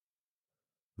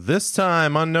This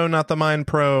time on No Not the Mind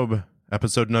Probe,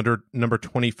 episode number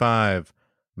 25,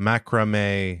 Macra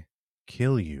may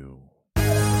kill you.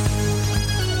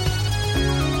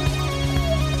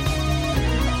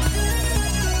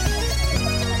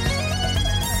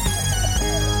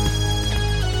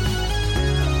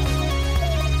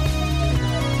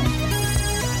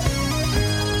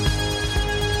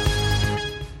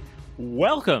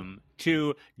 Welcome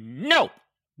to No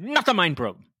Not the Mind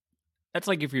Probe. That's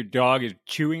like if your dog is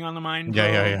chewing on the mind probe,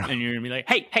 and you're gonna be like,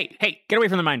 "Hey, get away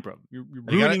from the mind probe! You're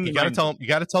ruining the mind probe." You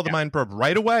gotta tell the mind probe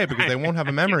right away because they won't have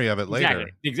a memory of it later.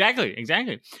 Exactly. It's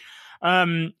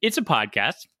a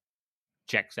podcast.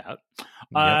 Checks out.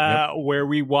 Where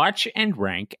we watch and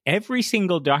rank every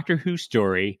single Doctor Who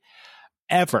story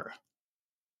ever.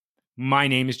 My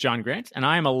name is John Grant, and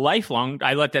I am a lifelong.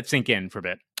 I let that sink in for a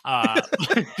bit.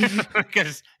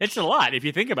 Because it's a lot if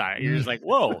you think about it. You're just like,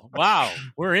 whoa, wow,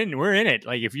 we're in it.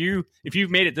 Like if you've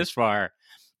made it this far,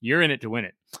 you're in it to win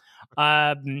it.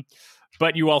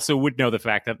 But you also would know the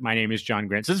fact that my name is John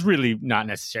Grant. So it's really not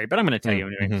necessary, but I'm going to tell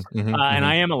you anyway. And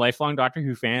I am a lifelong Doctor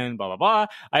Who fan, blah, blah, blah.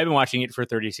 I've been watching it for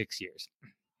 36 years.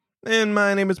 And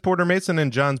my name is Porter Mason,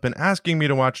 and John's been asking me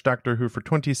to watch Doctor Who for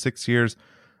 26 years.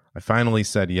 I finally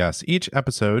said yes. Each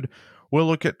episode, we'll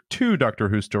look at 2 Doctor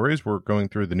Who stories. We're going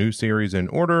through the new series in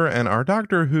order, and our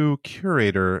Doctor Who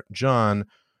curator, John,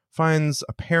 finds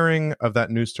a pairing of that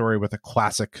new story with a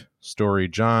classic story.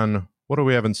 John, what do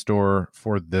we have in store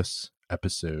for this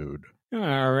episode?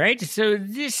 All right, so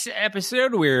this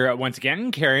episode, we're once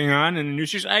again carrying on in the new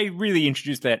series. I really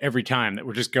introduce that every time that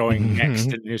we're just going next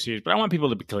to the new series, but I want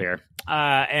people to be clear.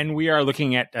 And we are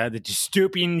looking at the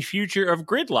dystopian future of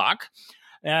Gridlock.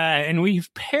 And we've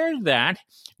paired that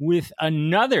with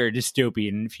another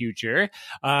dystopian future,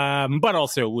 but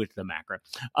also with the Macra.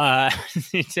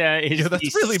 That's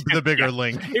really the bigger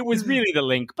link. It was really the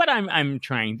link, but I'm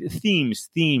trying themes,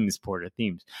 Porter,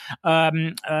 themes.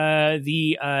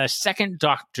 The second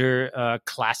Doctor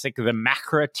classic, the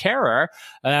Macra Terror,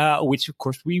 which of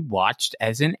course we watched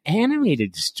as an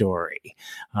animated story.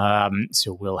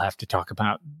 So we'll have to talk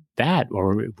about that,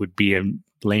 or it would be a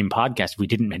lame podcast if we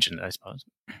didn't mention it, I suppose.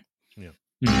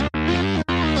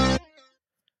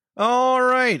 All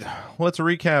right, let's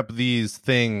recap these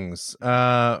things.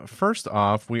 First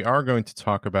off, we are going to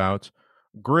talk about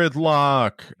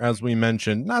Gridlock, as we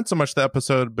mentioned. Not so much the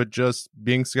episode, but just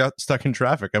being stuck in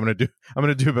traffic. I'm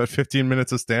gonna do about 15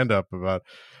 minutes of stand up about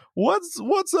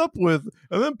what's up with,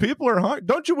 and then people are honk.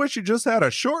 Don't you wish you just had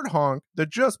a short honk that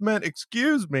just meant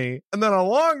excuse me, and then a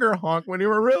longer honk when you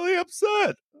were really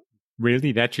upset?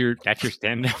 Really? That's your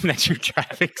stand-up? That's your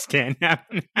traffic stand-up?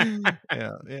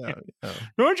 Yeah.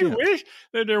 Don't you wish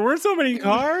that there weren't so many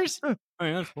cars? I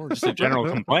mean, that's more just a general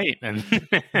complaint.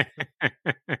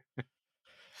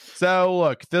 So,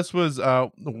 look, this was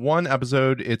one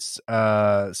episode. It's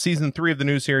season 3 of the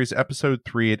new series, episode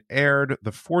 3. It aired the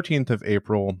 14th of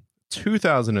April,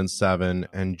 2007,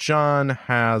 and John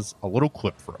has a little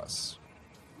clip for us.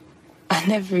 I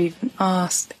never even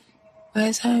asked,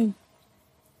 where's home?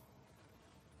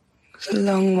 A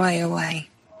long way away.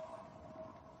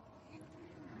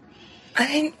 I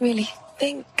didn't really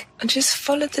think. I just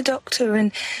followed the doctor,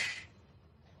 and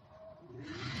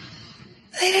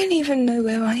they don't even know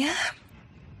where I am.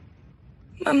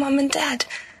 My mum and dad.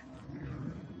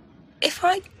 If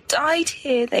I died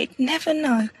here, they'd never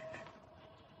know.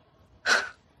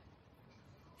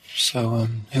 So,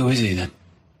 who is he then?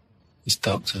 This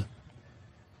doctor?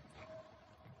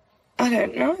 I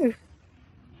don't know.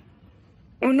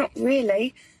 Well, not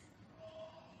really.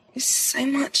 There's so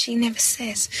much he never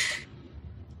says.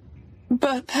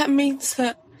 But that means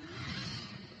that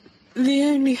the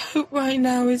only hope right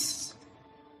now is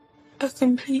a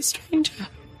complete stranger.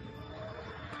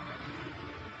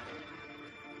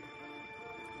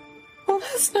 Well,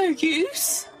 that's no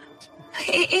use.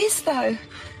 It is, though.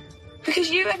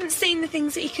 Because you haven't seen the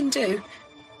things that he can do.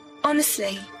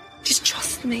 Honestly, just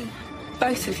trust me.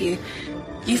 Both of you.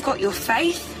 You've got your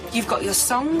faith. You've got your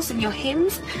songs and your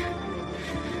hymns,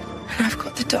 and I've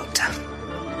got the doctor.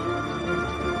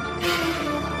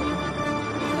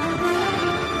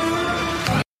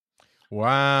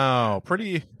 Wow,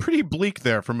 pretty bleak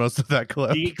there for most of that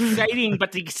clip. The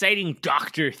exciting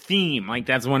Doctor theme, like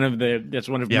that's one of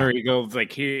Murray Gold's,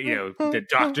 like, here, the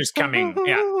Doctor's coming.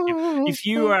 Yeah, if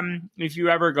you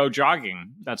ever go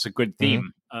jogging, that's a good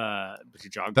theme. To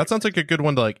jog. That sounds like a good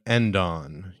one to like end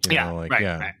on.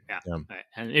 Right.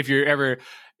 And if you're ever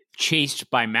chased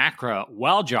by Macra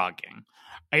while jogging,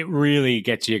 it really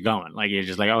gets you going. Like you're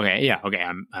just like, okay,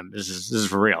 I'm this is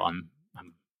for real. I'm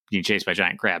being chased by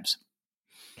giant crabs.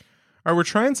 All right, we're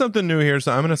trying something new here,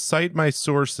 so I'm going to cite my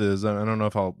sources. I don't know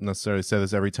if I'll necessarily say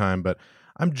this every time, but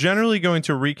I'm generally going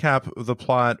to recap the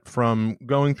plot from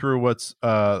going through what's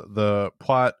the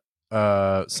plot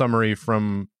summary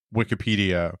from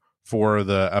Wikipedia for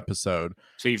the episode.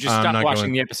 So you've just stopped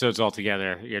watching the episodes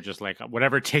altogether. You're just like,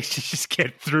 whatever it takes to just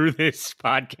get through this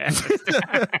podcast.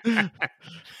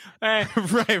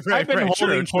 right. I've been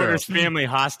holding Porter's family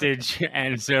hostage,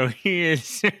 and so he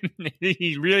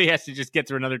really has to just get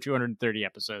through another 230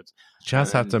 episodes.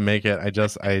 Just have to make it. I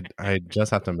just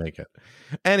have to make it.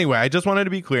 Anyway, I just wanted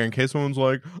to be clear in case someone's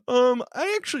like,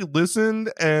 I actually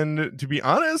listened, and to be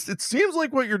honest, it seems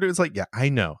like what you're doing is like, yeah, I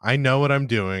know what I'm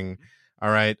doing. All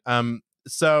right.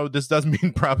 So this does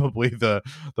mean probably the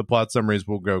plot summaries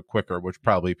will go quicker, which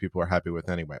probably people are happy with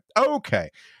anyway. Okay.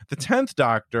 The 10th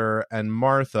Doctor and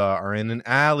Martha are in an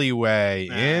alleyway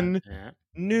in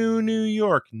New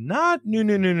York. Not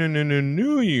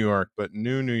New York, but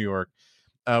New York.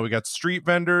 We got street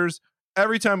vendors.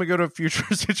 Every time we go to a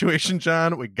future situation,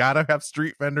 John, we gotta have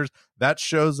street vendors. That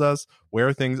shows us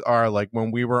where things are. Like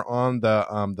when we were on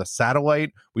the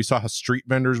satellite, we saw how street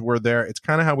vendors were there. It's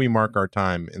kind of how we mark our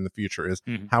time in the future, is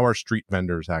how are street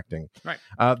vendors acting. Right.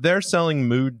 They're selling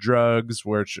mood drugs,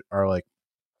 which are like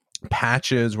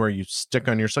patches where you stick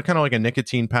on your, so kind of like a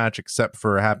nicotine patch except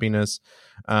for happiness.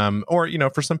 Or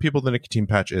for some people the nicotine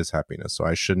patch is happiness, so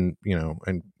I shouldn't,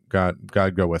 and God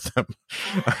go with them.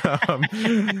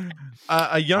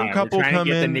 A young couple come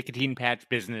in. The nicotine patch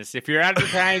business. If you're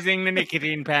advertising the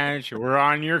nicotine patch, we're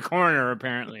on your corner,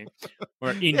 apparently.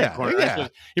 Or in your corner. Yeah.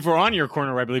 If we're on your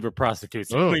corner, I believe we're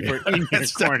prostitutes. I believe we're in your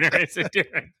corner.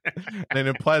 And it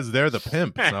implies they're the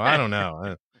pimp, so I don't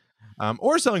know.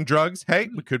 Or selling drugs. Hey,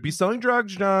 we could be selling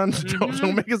drugs, John.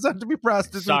 Don't make us have to be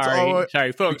prostitutes.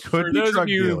 Sorry, folks. For those of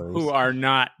you who are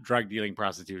not drug dealing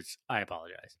prostitutes, I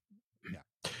apologize.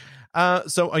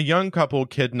 So a young couple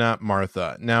kidnap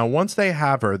Martha. Now, once they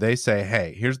have her, they say,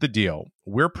 "Hey, here's the deal.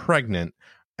 We're pregnant,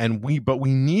 but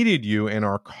we needed you in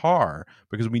our car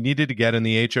because we needed to get in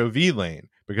the HOV lane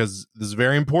because this is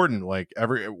very important. Like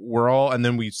and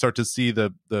then we start to see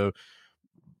the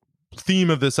theme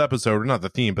of this episode, or not the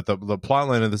theme, but the plot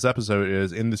line of this episode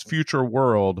is, in this future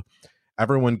world,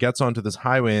 everyone gets onto this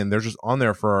highway and they're just on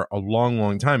there for a long,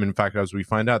 long time. In fact, as we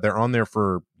find out, they're on there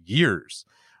for years.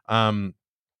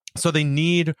 So they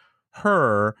need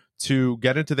her to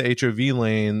get into the HOV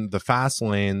lane, the fast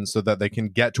lane, so that they can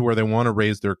get to where they want to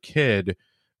raise their kid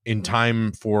in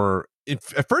time for...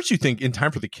 At first you think in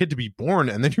time for the kid to be born,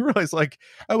 and then you realize like,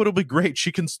 oh, it'll be great.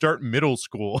 She can start middle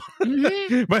school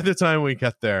by the time we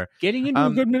get there. Getting into a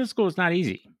good middle school is not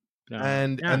easy.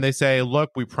 And they say,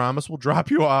 look, we promise we'll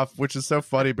drop you off, which is so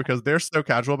funny because they're so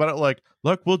casual about it. Like,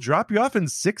 look, we'll drop you off in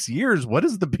 6 years. What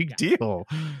is the big deal?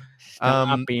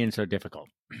 Not being so difficult.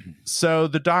 So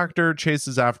the doctor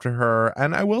chases after her,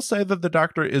 and I will say that the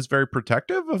doctor is very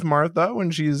protective of Martha when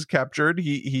she's captured.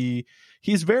 He's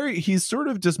sort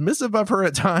of dismissive of her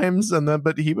at times,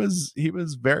 but he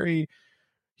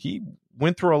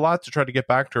went through a lot to try to get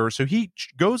back to her. So he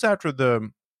goes after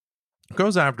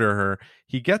her.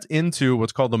 He gets into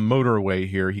what's called the motorway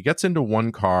here. He gets into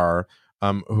one car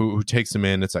who takes him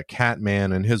in. It's a cat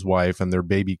man and his wife and their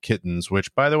baby kittens,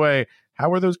 which, by the way, how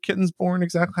were those kittens born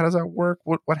exactly? How does that work?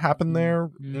 What happened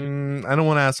there? I don't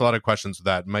want to ask a lot of questions with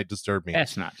that. It might disturb me.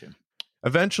 That's not to.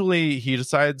 Eventually, he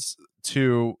decides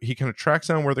he kind of tracks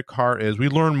down where the car is. We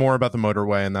learn more about the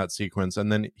motorway in that sequence.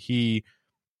 And then he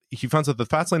finds that the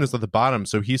fast lane is at the bottom.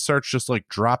 So he starts just like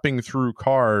dropping through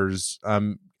cars.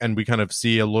 And we kind of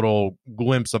see a little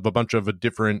glimpse of a bunch of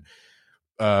different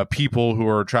people who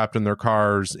are trapped in their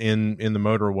cars in the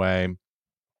motorway,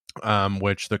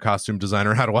 which the costume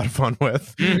designer had a lot of fun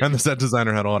with, and the set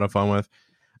designer had a lot of fun with.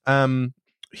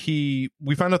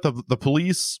 We find out the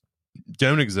police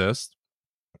don't exist.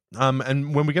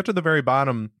 And when we get to the very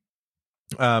bottom,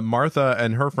 Martha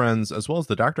and her friends, as well as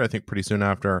the doctor, I think pretty soon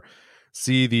after,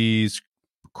 see these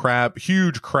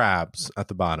huge crabs at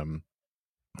the bottom,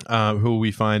 who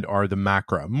we find are the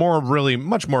Macra.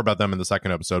 Much more about them in the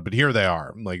second episode, but here they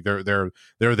are. Like they're there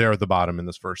at the bottom in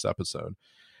this first episode.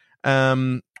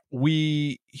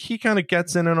 He kind of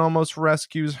gets in and almost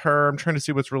rescues her. I'm trying to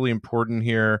see what's really important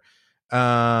here.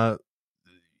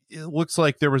 It looks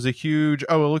like there was it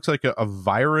looks like a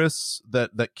virus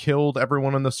that killed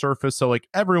everyone on the surface. So like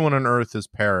everyone on Earth has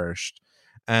perished,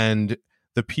 and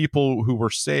the people who were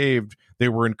saved, they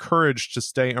were encouraged to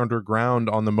stay underground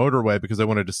on the motorway because they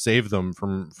wanted to save them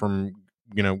from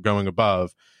going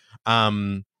above.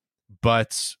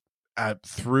 But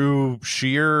through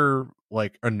sheer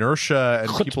like inertia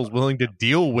and people's willing to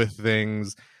deal with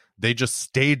things, they just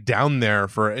stayed down there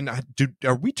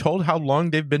are we told how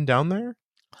long they've been down there?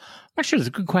 I'm not sure. It's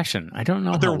a good question. I don't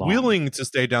know. But they're willing to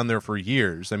stay down there for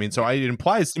years. I mean, so it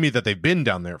implies to me that they've been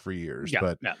down there for years. Yeah,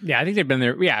 but yeah, I think they've been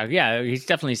there. Yeah. He's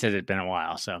definitely said it's been a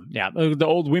while. So yeah, the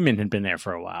old women had been there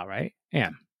for a while, right?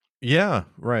 Yeah,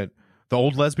 right. The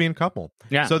old lesbian couple.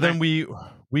 Yeah. So then we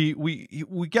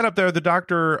get up there. The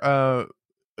doctor,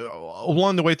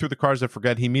 along the way through the cars, I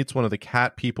forget, he meets one of the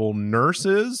cat people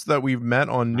nurses that we've met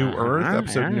on New Earth,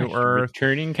 episode New Earth.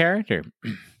 Returning character.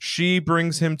 She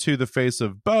brings him to the face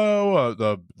of Bo,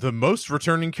 the most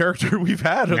returning character we've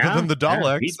had other than the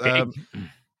Daleks.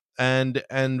 And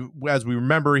as we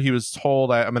remember, he was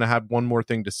told, I'm going to have one more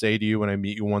thing to say to you when I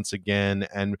meet you once again.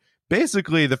 And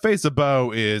basically, the face of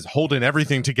Bo is holding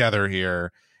everything together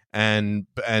here. And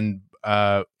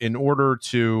in order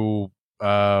to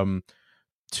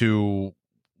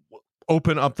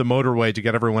open up the motorway to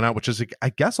get everyone out, which is, I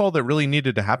guess, all that really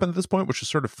needed to happen at this point, which is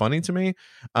sort of funny to me.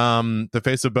 The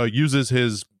face of Bo uses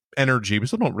his energy. We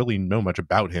still don't really know much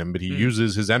about him, but he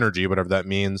uses his energy, whatever that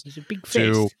means, He's a big to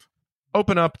face.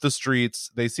 open up the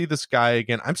streets. They see the sky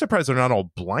again. I'm surprised they're not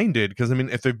all blinded, because I mean,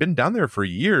 if they've been down there for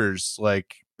years,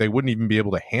 like, they wouldn't even be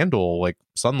able to handle like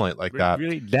sunlight like that.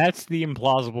 Really, that's the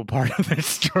implausible part of this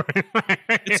story.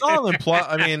 It's all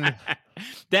I mean,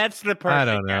 that's the part. I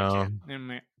don't know.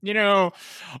 You know,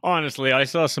 honestly, I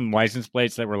saw some license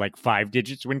plates that were like 5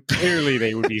 digits when clearly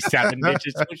they would be 7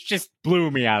 digits, which just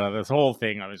blew me out of this whole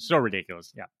thing. It was so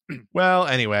ridiculous. Yeah. Well,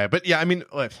 anyway, but yeah, I mean,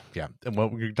 yeah. Well,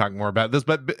 we can talk more about this,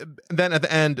 but then at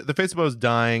the end, the face of Bo is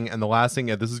dying, and the last thing,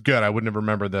 this is good. I wouldn't have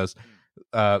remembered this.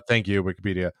 Thank you,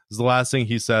 Wikipedia. This is the last thing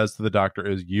he says to the doctor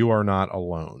is, "You are not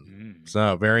alone."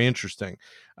 So very interesting.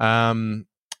 And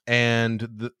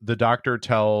the doctor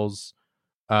tells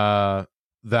that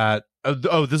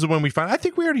this is when we find, I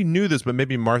think we already knew this, but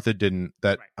maybe Martha didn't,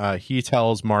 that he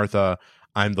tells Martha,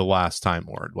 "I'm the last Time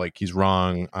Lord." Like, he's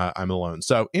wrong. I'm alone.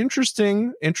 So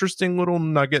interesting little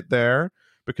nugget there.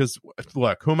 Because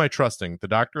look, who am I trusting? The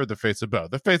doctor or the face of Bo?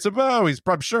 The face of Bo.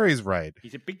 I'm sure he's right.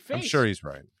 He's a big face. I'm sure he's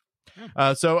right.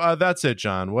 So that's it,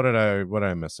 John. What did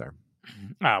I miss there?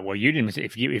 Well, you didn't.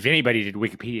 If anybody did,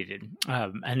 Wikipedia did,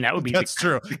 and that would be true. That's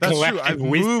true. I've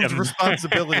moved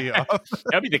responsibility off.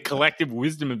 That would be the collective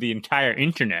wisdom of the entire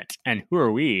internet. And who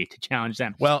are we to challenge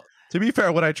them? Well, to be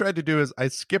fair, what I tried to do is I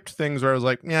skipped things where I was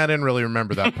like, yeah, I didn't really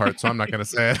remember that part, so I'm not going to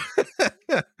say it.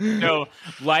 So,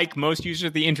 like most users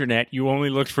of the internet, you only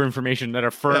looked for information that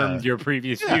affirmed your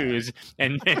previous views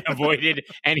and avoided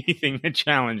anything that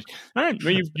challenged. All right,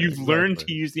 well, you've learned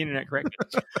to use the internet correctly.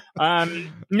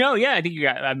 No, yeah, I think you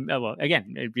got. Well,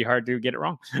 again, it'd be hard to get it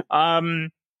wrong.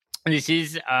 This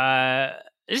is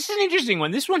an interesting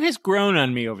one. This one has grown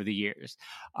on me over the years.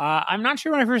 I'm not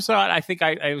sure when I first saw it. I think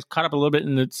I was caught up a little bit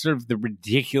in the sort of the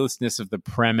ridiculousness of the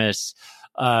premise.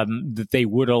 That they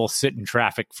would all sit in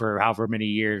traffic for however many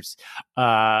years.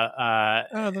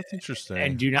 That's interesting.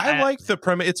 And do not. I like the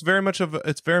premise. It's very much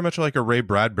like a Ray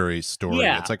Bradbury story.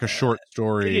 Yeah, it's like a short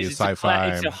story, sci-fi.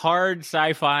 It's a hard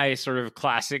sci-fi sort of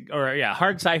classic,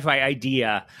 hard sci-fi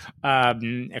idea,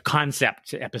 a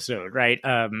concept episode, right?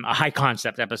 A high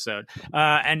concept episode.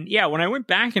 And yeah, when I went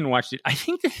back and watched it, I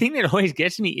think the thing that always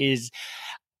gets me is,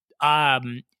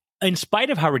 in spite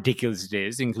of how ridiculous it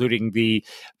is, including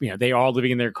they all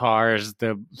living in their cars,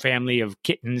 the family of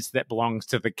kittens that belongs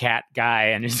to the cat guy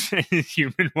and his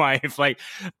human wife, like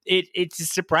it's a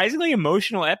surprisingly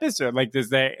emotional episode. Like, there's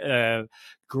that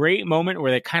great moment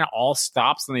where they kind of all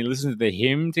stops and they listen to the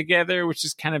hymn together, which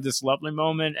is kind of this lovely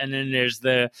moment. And then there's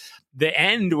the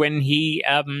end when he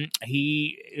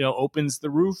opens the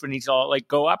roof and he's all like,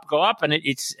 go up, and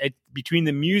it's between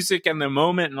the music and the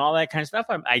moment and all that kind of stuff.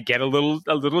 I get a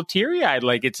little teary eyed.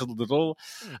 Like, it's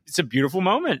a beautiful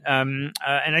moment. And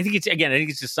I think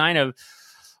it's a sign of,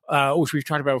 which we've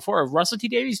talked about before. Russell T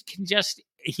Davies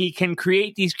can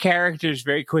create these characters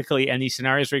very quickly and these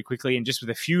scenarios very quickly, and just with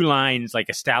a few lines, like,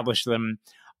 establish them.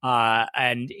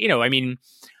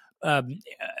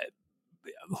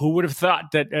 Who would have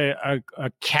thought that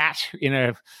a cat in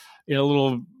a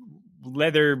little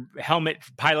leather helmet,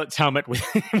 pilot's helmet with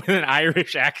an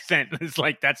Irish accent is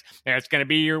like, that's going to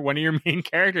be one of your main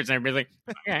characters, and everybody's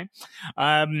like, okay.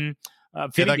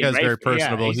 That guy's very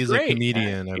personable. Yeah, he's a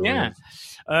comedian.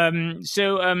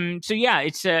 So yeah,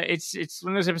 it's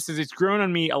one of those episodes. It's grown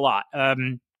on me a lot.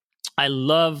 I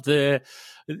love the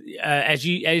as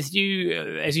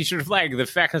you sort of flag the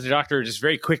fact that the doctor just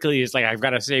very quickly is like, I've got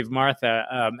to save Martha,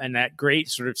 and that great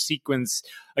sort of sequence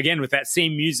again with that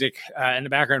same music in the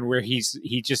background where he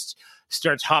just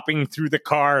starts hopping through the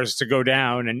cars to go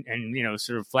down and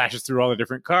sort of flashes through all the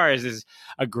different cars is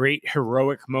a great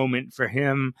heroic moment for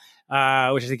him,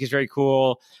 which I think is very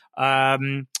cool.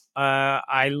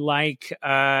 I like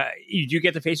you do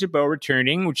get the face of Bo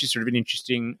returning, which is sort of an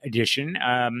interesting addition.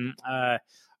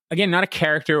 Again, not a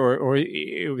character or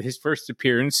his first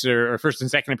appearance or first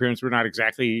and second appearance were not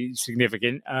exactly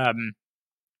significant.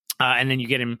 And then you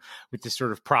get him with this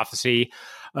sort of prophecy,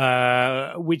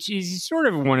 which is sort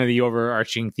of one of the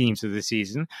overarching themes of the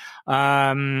season.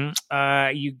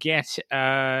 You get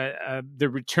the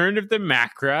return of the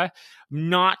Macra,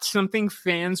 not something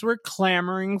fans were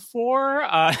clamoring for.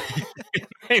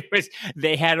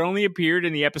 They had only appeared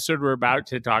in the episode we're about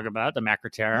to talk about, the Macra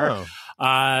Terror.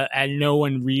 And no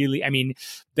one really, I mean,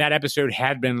 that episode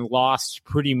had been lost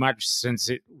pretty much since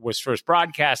it was first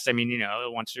broadcast. I mean,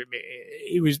 once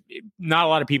it was, not a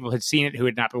lot of people had seen it who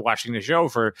had not been watching the show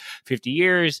for 50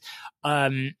 years.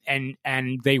 And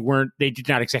they did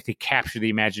not exactly capture the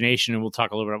imagination, and we'll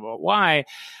talk a little bit about why.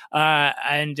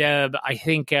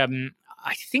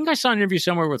 I think I saw an interview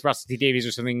somewhere with Russell T Davies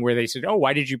or something where they said, "Oh,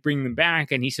 why did you bring them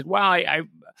back?" And he said, "Well,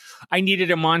 I needed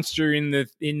a monster in the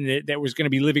that was going to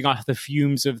be living off the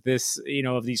fumes of this,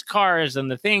 of these cars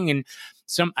and the thing." And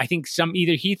I think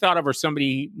either he thought of or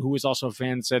somebody who was also a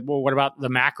fan said, "Well, what about the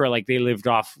Macra? Like they lived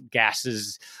off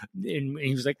gases." And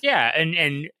he was like, "Yeah,"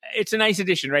 and it's a nice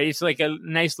addition, right? It's like a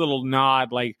nice little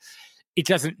nod, like. It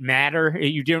doesn't matter.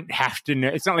 You don't have to know.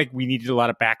 It's not like we needed a lot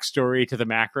of backstory to the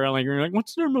Macra. Like you're like,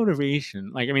 what's their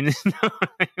motivation? Like, I mean,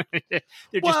 they're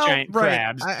just giant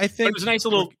crabs. I think it was a nice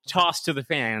little toss to the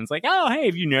fans. Like, oh, hey,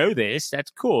 if you know this,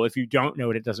 that's cool. If you don't know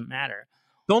it, it doesn't matter.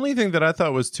 The only thing that I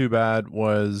thought was too bad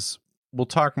was we'll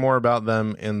talk more about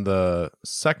them in the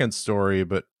second story.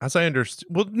 But as I understood,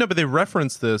 but they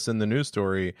referenced this in the news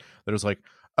story. That was like,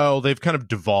 oh, they've kind of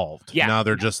devolved. Yeah, now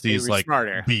they're just these like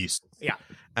smarter beasts. Yeah.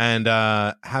 And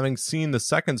having seen the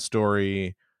second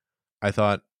story, I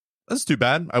thought, that's too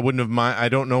bad. I wouldn't have mind. I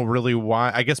don't know really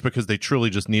why. I guess because they truly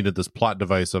just needed this plot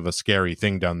device of a scary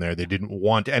thing down there. They didn't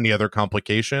want any other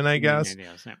complication, I guess.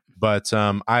 But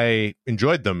I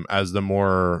enjoyed them as the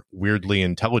more weirdly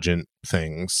intelligent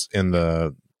things in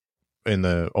the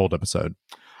old episode.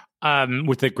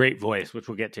 With the great voice, which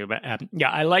we'll get to. But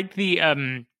yeah, I like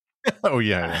the... oh,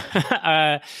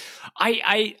 yeah.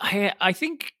 I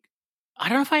think... I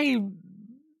don't know if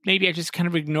maybe I just kind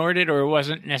of ignored it or it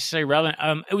wasn't necessarily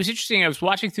relevant. It was interesting. I was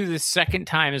watching through the second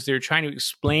time as they were trying to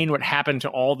explain what happened to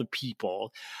all the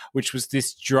people, which was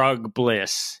this drug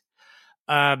bliss.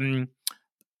 And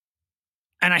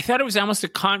I thought it was almost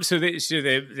so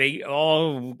they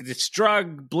all, this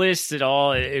drug bliss, it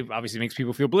obviously makes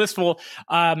people feel blissful.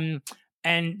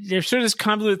 And there's sort of this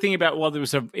convoluted thing about, well, it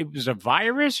was a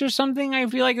virus or something. I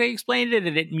feel like they explained it,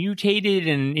 and it mutated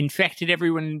and infected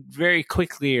everyone very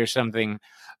quickly or something.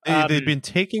 They'd been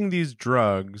taking these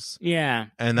drugs, yeah,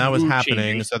 and that was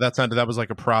happening. So that was like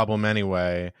a problem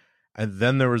anyway. And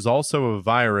then there was also a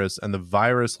virus, and the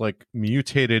virus like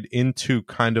mutated into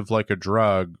kind of like a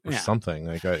drug or something.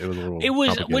 Like it was a little. It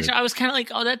was, which I was kind of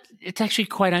like, oh, it's actually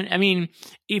quite. I mean,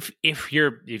 if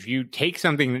you take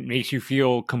something that makes you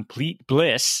feel complete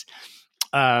bliss,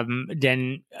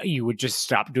 then you would just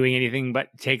stop doing anything but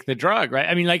take the drug, right?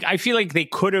 I mean, like I feel like they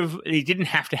didn't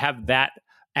have to have that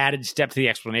added step to the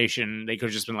explanation. They could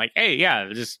have just been like, hey, yeah,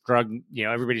 this drug,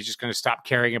 everybody's just going to stop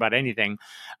caring about anything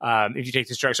if you take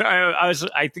this drug. So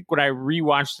I think when I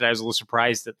rewatched it, I was a little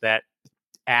surprised at that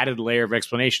added layer of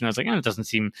explanation. I was like, it doesn't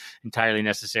seem entirely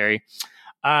necessary.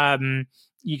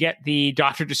 You get the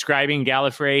doctor describing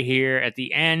Gallifrey here at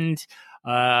the end.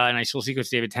 A nice little sequence.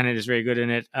 David Tennant is very good in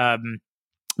it.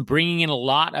 Bringing in a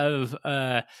lot of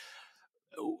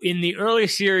in the early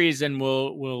series, and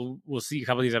we'll see a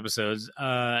couple of these episodes.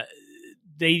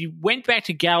 They went back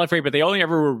to Gallifrey, but they only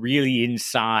ever were really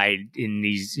inside in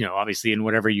these, obviously in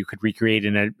whatever you could recreate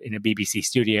in a BBC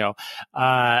studio.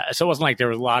 So it wasn't like there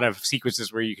were a lot of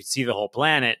sequences where you could see the whole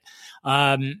planet.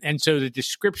 And so the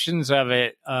descriptions of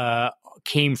it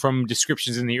came from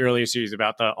descriptions in the earlier series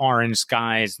about the orange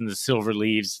skies and the silver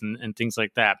leaves and things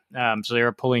like that. So they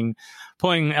were pulling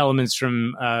elements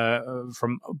from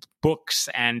books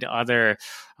and other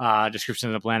descriptions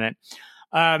of the planet.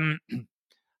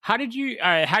 How do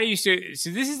you say, so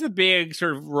this is the big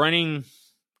sort of running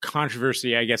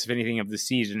controversy, I guess, if anything, of the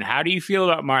season. How do you feel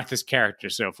about Martha's character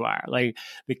so far? Like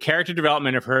the character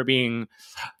development of her being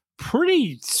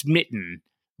pretty smitten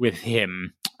with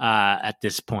him at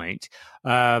this point.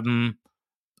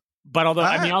 But although,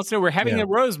 also we're having a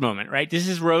Rose moment, right? This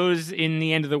is Rose in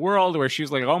The End of the World where she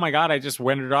was like, oh my God, I just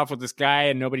wandered off with this guy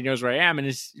and nobody knows where I am. And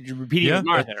it's repeating with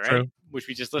Martha, right? True. Which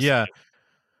we just listened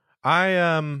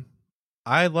to.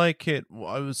 I like it.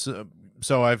 I was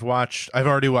so I've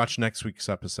already watched next week's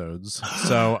episodes.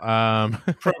 So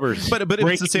Probers. but it's the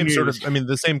Breaking same sort of, news. I mean,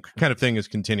 the same kind of thing is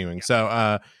continuing.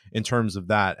 So in terms of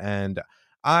that, and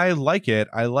I like it.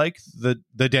 I like the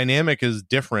dynamic is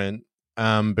different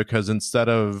because instead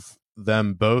of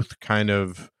them both kind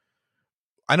of,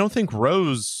 I don't think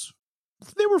Rose,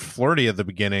 they were flirty at the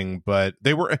beginning, but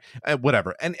they were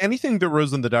whatever. And anything that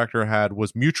Rose and the Doctor had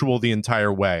was mutual the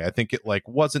entire way. I think it like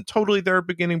wasn't totally there at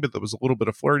the beginning, but there was a little bit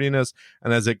of flirtiness,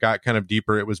 and as it got kind of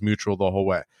deeper, it was mutual the whole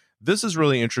way. This is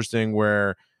really interesting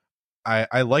where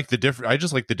I like the different. I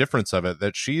just like the difference of it,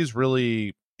 that she's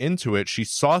really into it. She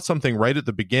saw something right at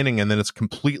the beginning, and then it's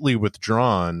completely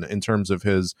withdrawn in terms of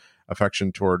his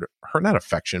affection toward her. Not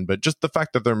affection, but just the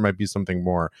fact that there might be something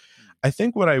more. I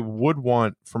think what I would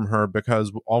want from her,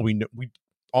 because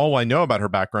all I know about her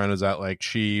background is that like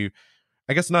she,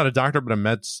 I guess not a doctor, but a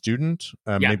med student,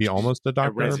 maybe almost a doctor,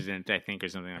 a resident, I think, or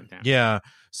something like that. Yeah.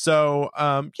 So,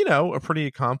 a pretty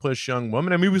accomplished young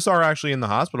woman. I mean, we saw her actually in the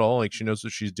hospital. Like, she knows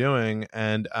what she's doing.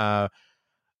 And I,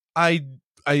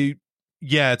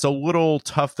 yeah, it's a little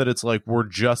tough that it's like we're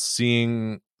just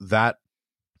seeing that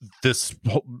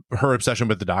her obsession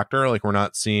with the Doctor. Like, we're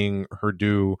not seeing her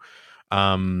do,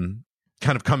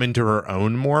 kind of come into her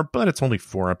own more, but it's only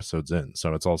 4 episodes in,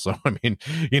 so it's also, I mean,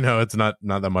 it's not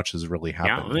that much has really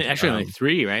happened. Yeah, actually only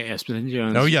 3, right? Espen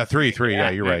Jones. Oh yeah, 3.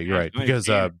 Yeah, you're right. Because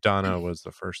Donna was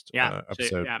the first episode.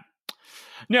 So, yeah.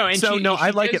 No, and I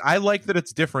like it. I like that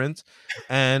it's different,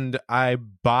 and I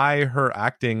buy her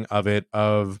acting of it,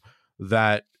 of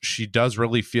that she does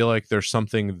really feel like there's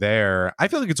something there. I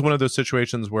feel like it's one of those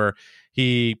situations where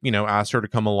he, asked her to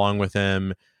come along with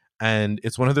him. And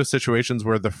it's one of those situations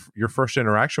where your first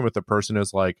interaction with the person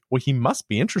is like, well, he must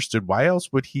be interested. Why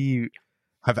else would he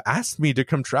have asked me to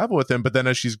come travel with him? But then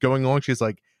as she's going along, she's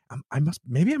like,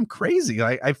 maybe I'm crazy.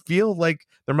 I feel like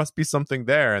there must be something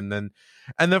there. And then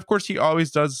of course he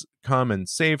always does come and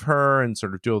save her and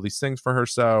sort of do all these things for her.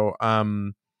 So,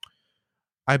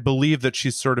 I believe that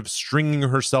she's sort of stringing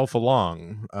herself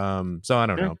along. So I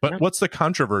don't know. But what's the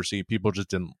controversy? People just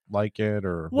didn't like it,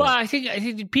 or well, I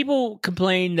think people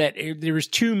complained that there was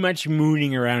too much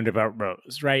mooning around about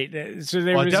Rose, right? So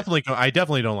I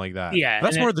definitely don't like that. Yeah,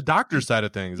 that's more the Doctor side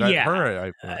of things.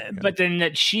 But then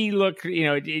that she looked,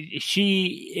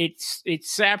 it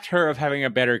sapped her of having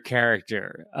a better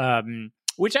character.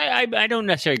 Which I don't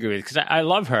necessarily agree with, because I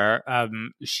love her.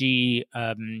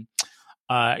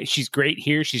 She's great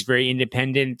here. She's very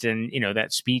independent, and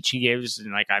that speech she gives,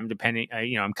 and like, I'm depending,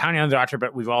 I'm counting on the Doctor,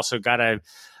 but we've also got to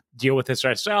deal with this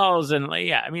ourselves. And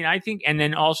I mean, I think, and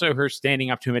then also her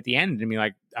standing up to him at the end and being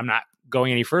like, I'm not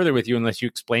going any further with you unless you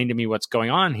explain to me what's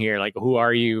going on here. Like, who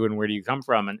are you and where do you come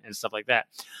from, and stuff like that.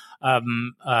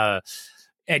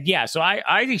 And yeah, so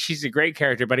I think she's a great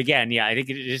character, but again, I think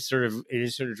it is sort of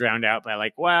drowned out by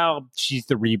like, well, she's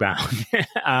the rebound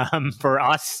for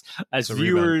us as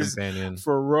viewers,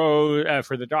 for Rose,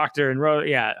 for the Doctor and Rose.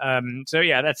 Yeah. So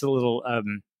yeah, that's a little.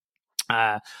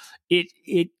 I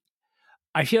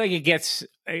feel like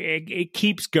it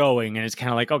keeps going, and it's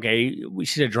kind of like, okay, we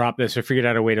should have dropped this or figured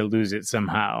out a way to lose it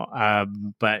somehow.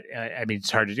 But I mean,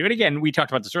 it's hard to do. And again, we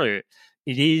talked about this earlier.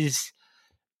 It is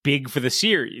big for the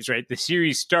series, right? The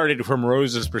series started from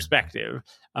Rose's perspective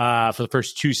for the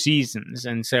first 2 seasons,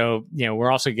 and so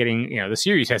we're also getting the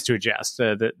series has to adjust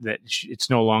that it's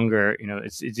no longer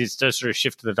it does sort of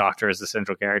shift to the Doctor as the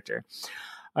central character.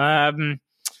 And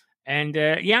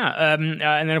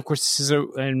then of course this is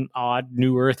an odd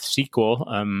New Earth sequel,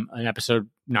 an episode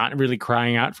not really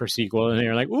crying out for sequel, and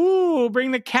they're like, "Ooh,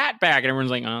 bring the cat back," and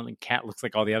everyone's like, "Oh, the cat looks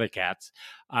like all the other cats."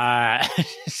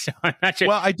 So I'm not sure.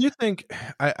 Well, I do think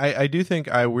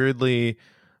I weirdly,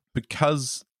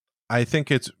 because I do think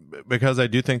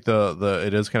the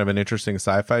it is kind of an interesting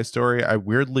sci-fi story. I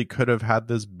weirdly could have had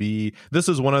this be. This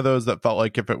is one of those that felt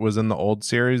like if it was in the old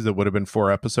series, it would have been 4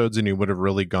 episodes, and you would have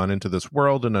really gone into this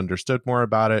world and understood more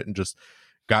about it, and just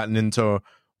gotten into,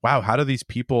 wow, how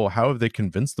have they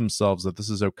convinced themselves that this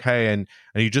is okay? And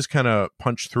you just kind of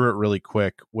punch through it really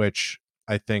quick, which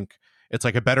I think it's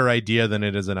like a better idea than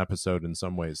it is an episode in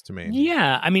some ways to me.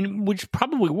 Yeah, I mean, which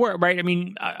probably work, right? I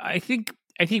mean, I think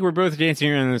we're both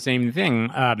dancing around the same thing,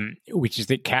 which is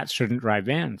that cats shouldn't drive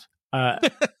vans.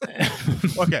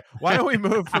 Okay, why don't we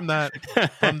move from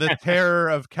the terror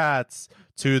of cats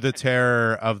to the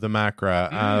terror of the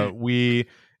Macra? We,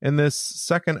 in this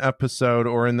second episode,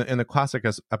 or in the classic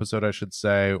episode, I should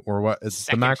say, or what is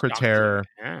the Macra terror?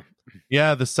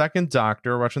 Yeah, the second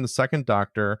Doctor. We're watching the second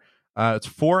Doctor. It's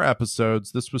 4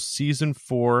 episodes. This was season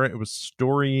 4. It was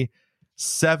story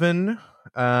 7,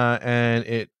 and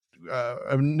it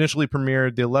initially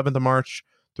premiered the 11th of March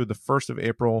through the 1st of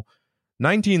April,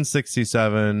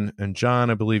 1967. And John,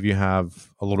 I believe you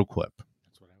have a little clip.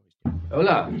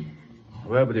 Hola.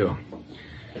 Where were you?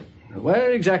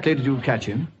 Where exactly did you catch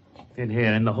him? In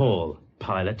here in the hall,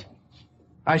 pilot.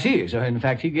 I see. So, in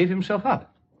fact, he gave himself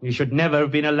up. You should never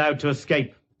have been allowed to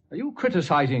escape. Are you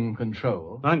criticizing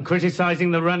control? I'm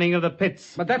criticizing the running of the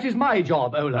pits. But that is my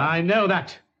job, Ola. I know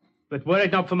that. But were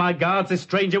it not for my guards, this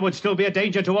stranger would still be a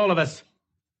danger to all of us.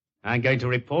 I'm going to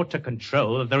report to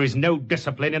control that there is no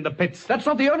discipline in the pits. That's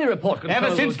not the only report, control.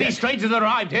 Ever since these strangers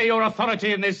arrived here, your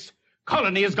authority in this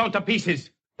colony has gone to pieces.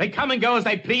 They come and go as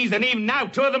they please, and even now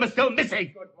 2 of them are still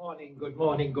missing. Good morning, good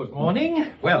morning, good morning.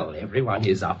 Well, everyone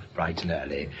is up bright and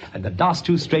early, and the last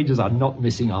 2 strangers are not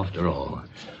missing after all.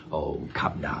 Oh,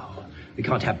 come now. We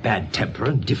can't have bad temper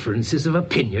and differences of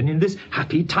opinion in this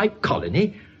happy-type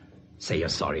colony. Say you're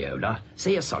sorry, Ola.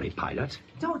 Say you're sorry, pilot.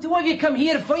 What have you come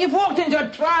here for? You've walked into a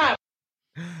trap!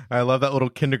 I love that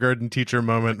little kindergarten teacher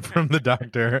moment from the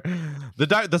doctor.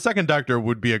 The second doctor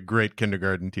would be a great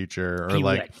kindergarten teacher, or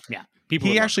yeah.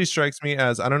 He actually strikes me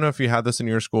as, I don't know if you had this in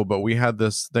your school, but we had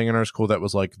this thing in our school that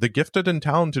was like the gifted and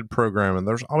talented program. And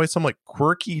there's always some like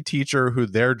quirky teacher who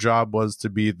their job was to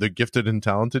be the gifted and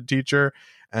talented teacher.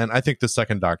 And I think the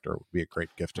second doctor would be a great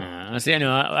gifted. See, I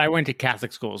know I went to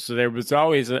Catholic school, so there was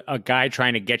always a guy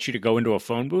trying to get you to go into a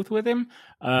phone booth with him.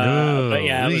 But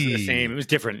yeah, it was the same.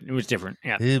 It was different.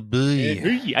 Yeah. Hey.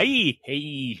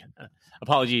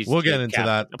 Apologies. We'll get into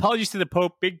that. Apologies to the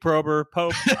Pope, big prober.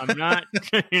 Pope, I'm not,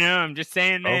 I'm just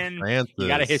saying, man. You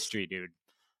got a history, dude.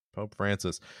 Pope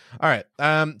Francis. All right.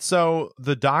 So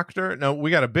the doctor,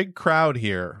 we got a big crowd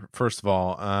here. First of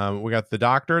all, we got the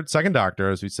doctor, second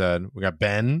doctor, as we said. We got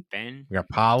Ben. We got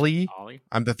Polly.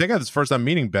 I think it's the first time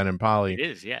meeting Ben and Polly. It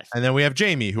is, yes. And then we have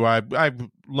Jamie, who I've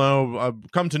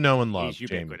come to know and love. He's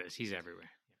ubiquitous. He's everywhere.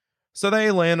 So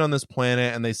they land on this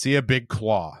planet and they see a big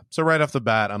claw. So right off the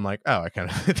bat, I'm like, oh,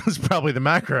 this is probably the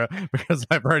Macra because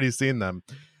I've already seen them.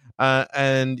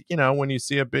 And when you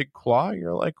see a big claw,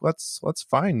 you're like, let's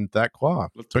find that claw.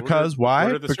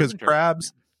 Why? Because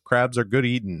crabs are good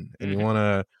eating, and you want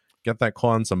to get that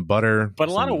claw in some butter. But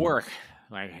a lot of work.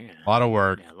 A lot of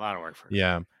work. Yeah, a lot of work.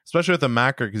 Especially with the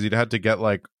Macra, because you'd have to get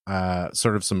like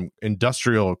sort of some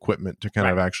industrial equipment to kind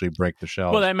of actually break the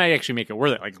shell. Well, that might actually make it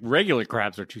worth it. Like regular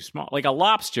crabs are too small. Like a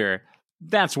lobster,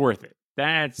 that's worth it.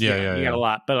 That's you got a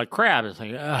lot, but a crab is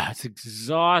like, it's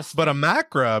exhausting. But a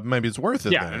Macra, maybe it's worth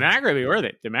it. Yeah, the Macra would be worth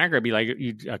it. The Macra would be like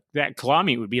that claw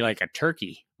meat would be like a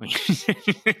turkey.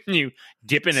 You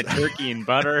dip in a turkey in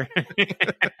butter.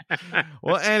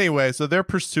 Well, anyway, so they're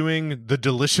pursuing the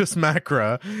delicious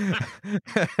Macra,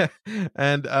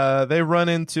 and they run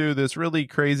into this really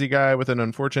crazy guy with an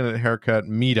unfortunate haircut,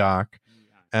 Medoc.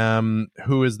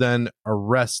 Who is then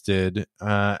arrested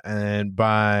and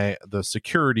by the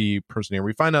security person here.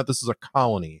 We find out this is a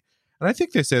colony, and I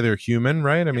think they say they're human,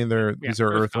 right? I mean, these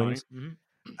are Earthlings.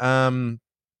 Mm-hmm.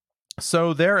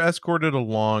 So they're escorted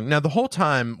along. Now, the whole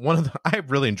time, I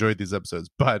really enjoyed these episodes,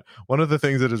 but one of the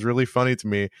things that is really funny to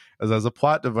me is, as a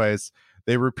plot device,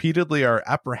 they repeatedly are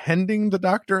apprehending the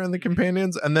doctor and the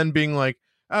companions, and then being like,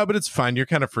 oh, but it's fine. You're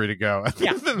kind of free to go.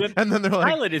 And then they're like,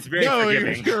 pilot is very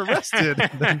forgiving. You're arrested.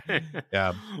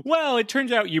 Yeah. Well, it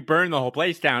turns out you burned the whole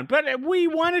place down, but we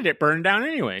wanted it burned down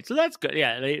anyway. So that's good.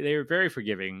 Yeah, they were very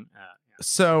forgiving.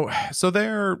 So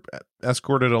they're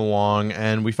escorted along,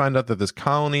 and we find out that this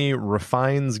colony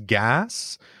refines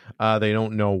gas. They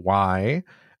don't know why.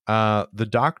 The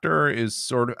doctor is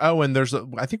sort of, and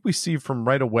I think we see from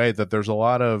right away that there's a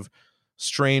lot of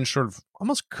strange sort of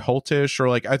almost cultish, or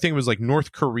like I think it was like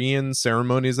North Korean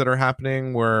ceremonies that are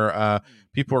happening where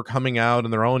people are coming out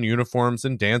in their own uniforms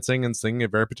and dancing and singing a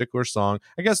very particular song.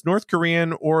 I guess North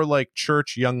Korean or like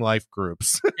church young life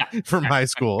groups from high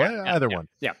school. Either one.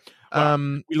 Yeah.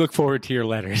 Well, we look forward to your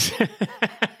letters.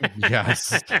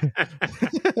 Yes.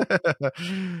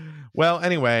 Well,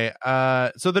 anyway,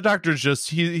 so the doctor's just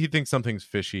he thinks something's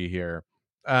fishy here.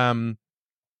 The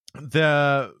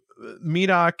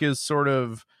Medoc is sort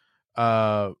of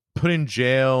put in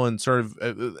jail, and sort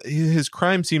of his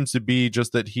crime seems to be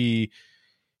just that he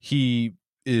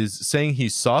is saying he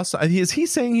saw. Is he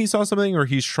saying he saw something, or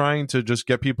he's trying to just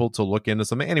get people to look into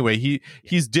something? Anyway,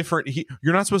 he's different.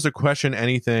 You're not supposed to question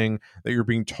anything that you're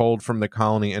being told from the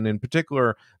colony, and in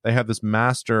particular, they have this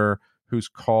master who's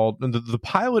called the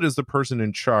pilot is the person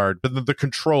in charge, but the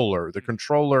controller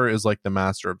is like the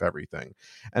master of everything.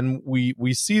 And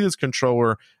we see this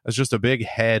controller as just a big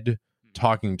head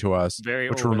talking to us,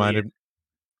 which reminded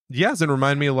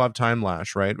me a lot of Time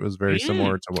Lash, right? It was very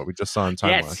similar to what we just saw in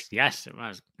Time Lash. Yes, it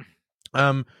was.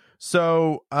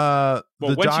 So the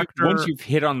doctor, once you've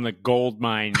hit on the gold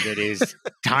mine that is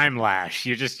Time Lash,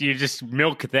 you just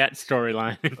milk that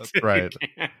storyline. That's right.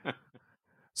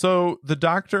 So the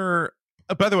doctor,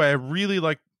 by the way, I really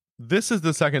like, this is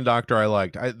the second doctor I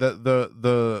liked. I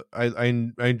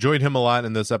enjoyed him a lot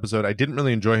in this episode. I didn't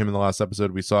really enjoy him in the last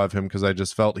episode we saw of him because I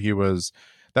just felt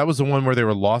that was the one where they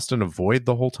were lost in a void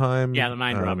the whole time. Yeah, the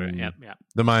mind robber. Yep.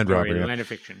 The mind robber. The land of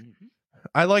fiction.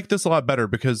 I like this a lot better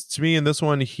because to me in this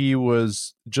one he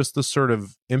was just the sort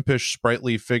of impish,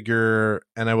 sprightly figure,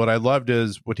 and what I loved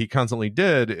is what he constantly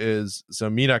did is, so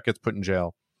Medak gets put in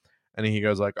jail, and he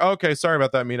goes like, oh, "Okay, sorry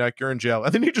about that, Medak, you're in jail,"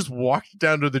 and then he just walked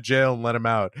down to the jail and let him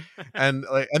out, and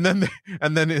then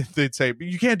they'd say,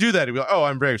 "You can't do that." He'd be like, "Oh,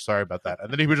 I'm very sorry about that,"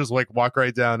 and then he would just like walk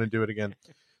right down and do it again.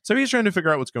 So he's trying to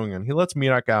figure out what's going on. He lets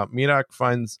Medak out. Medak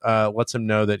lets him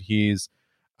know that he's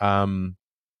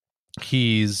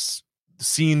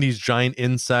seen these giant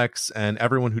insects, and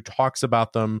everyone who talks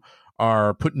about them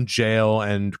are put in jail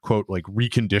and, quote, like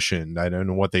reconditioned. I don't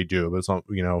know what they do, but it's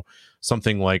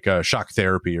something like shock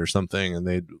therapy or something, and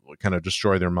they kind of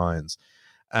destroy their minds.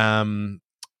 They're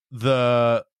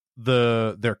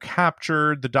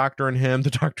captured, the doctor and him. The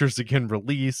doctor's again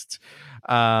released.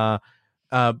 By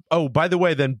the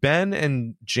way, then Ben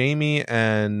and Jamie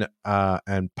and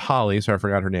Polly, sorry, I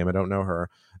forgot her name, I don't know her,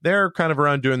 they're kind of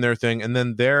around doing their thing, and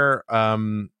then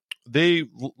they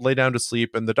lay down to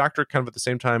sleep, and the doctor kind of at the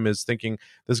same time is thinking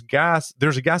there's a gas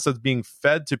that's being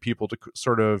fed to people to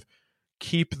sort of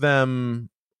keep them,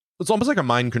 it's almost like a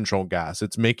mind control gas.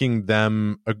 It's making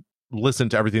them listen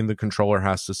to everything the controller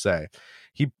has to say.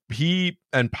 He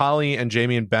and Polly and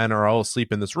Jamie and Ben are all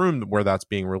asleep in this room where that's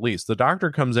being released. The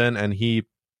doctor comes in and he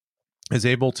is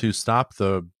able to stop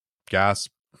the gas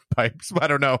pipes, I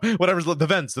don't know, whatever's the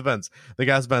vents, the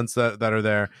gas vents that are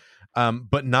there,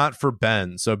 but not for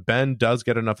Ben. So Ben does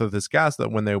get enough of this gas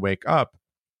that when they wake up,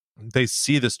 they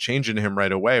see this change in him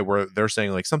right away, where they're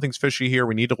saying like, something's fishy here,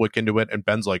 we need to look into it, and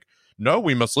Ben's like, no,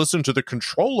 we must listen to the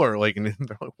controller. Like, and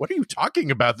they're like, what are you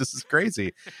talking about? This is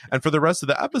crazy. And for the rest of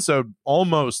the episode,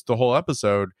 almost the whole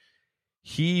episode,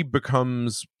 he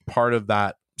becomes part of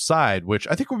that side, which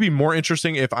I think would be more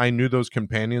interesting if I knew those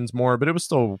companions more, but it was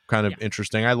still kind of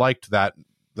interesting. I liked that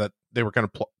they were kind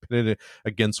of pitted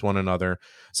against one another.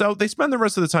 So they spend the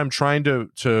rest of the time trying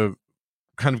to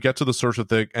kind of get to the source of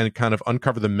the, and kind of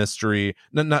uncover the mystery.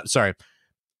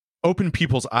 Open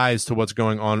people's eyes to what's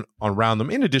going on around them,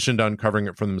 in addition to uncovering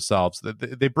it for themselves.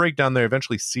 They break down, they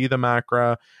eventually see the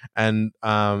Macra, and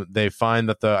they find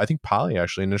that I think Polly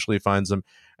actually initially finds them,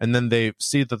 and then they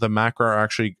see that the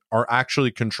Macra are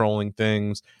actually controlling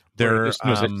things. There's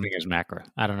no such thing as Macra.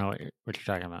 I don't know what you're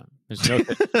talking about. There's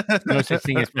no such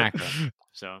thing as Macra.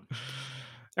 So,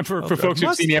 and for folks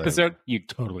who've seen the episode, you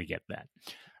totally get that.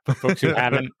 For folks who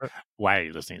haven't, why are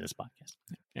you listening to this podcast?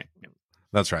 Yeah.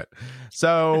 That's right.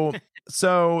 So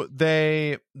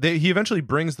he eventually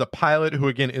brings the pilot, who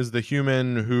again is the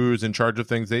human who's in charge of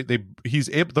things.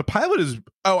 The pilot is,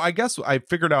 I guess I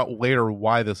figured out later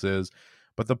why this is,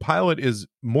 but the pilot is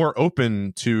more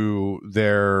open to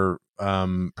their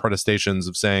protestations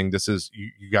of saying, this is,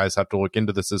 you guys have to look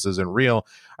into this isn't real.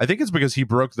 I think it's because he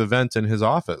broke the vent in his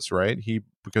office, right?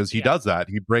 Because he does that.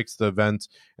 He breaks the vent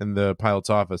in the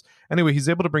pilot's office. Anyway, he's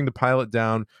able to bring the pilot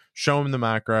down, show him the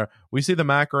Macra. We see the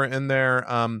Macra in there.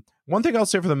 One thing I'll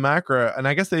say for the Macra, and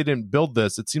I guess they didn't build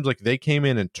this, it seems like they came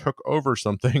in and took over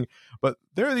something, but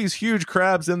there are these huge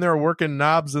crabs in there working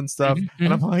knobs and stuff. Mm-hmm.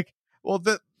 And I'm like, well,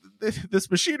 this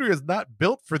machinery is not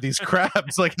built for these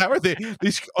crabs. Like, how are they,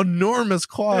 these enormous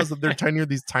claws that they're tiny,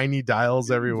 these tiny dials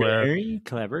everywhere? Very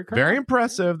clever crab. Very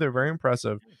impressive. They're very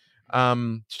impressive.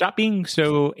 Stop being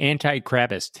so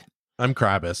anti-crabist. I'm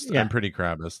crabist. Yeah. I'm pretty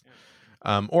crabist.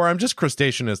 Or I'm just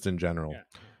crustaceanist in general. Yeah.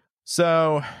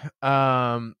 So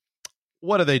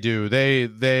what do?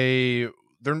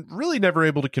 They're really never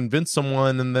able to convince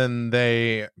someone, and then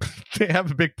they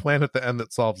have a big plan at the end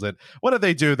that solves it. What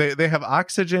do? They have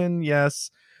oxygen,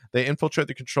 yes. They infiltrate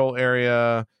the control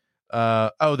area.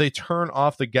 They turn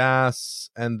off the gas,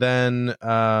 and then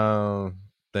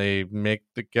they make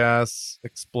the gas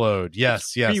explode.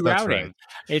 Yes, that's right.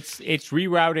 It's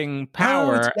rerouting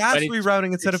power. It's gas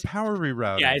rerouting instead of power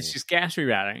rerouting. Yeah, it's just gas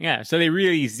rerouting. Yeah, so they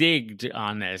really zigged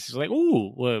on this. It's like,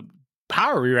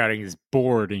 power rerouting is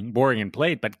boring and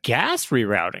played, but gas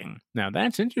rerouting, now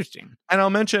that's interesting. And I'll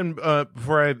mention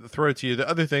before I throw it to you, the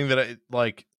other thing that I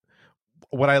like,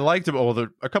 what I liked about,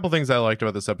 a couple things I liked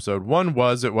about this episode. One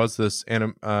was it was this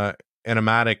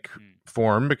animatic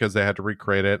form, because they had to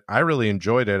recreate it. I really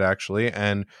enjoyed it, actually,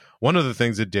 and one of the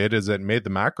things it did is it made the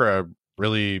Macra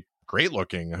really great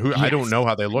looking. I don't know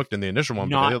how they looked in the initial one,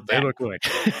 but they look good.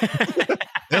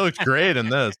 They looked great in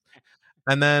this.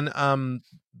 And then,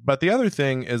 but the other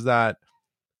thing is that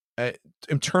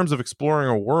in terms of exploring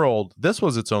a world, this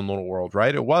was its own little world,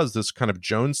 right? It was this kind of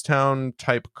Jonestown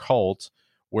type cult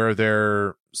where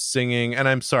they're singing, and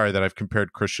I'm sorry that I've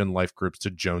compared Christian life groups to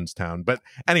Jonestown, but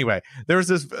anyway, there's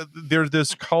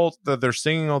this cult that they're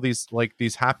singing all these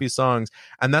happy songs,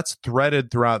 and that's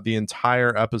threaded throughout the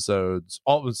entire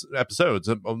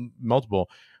multiple,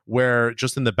 where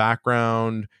just in the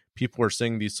background people are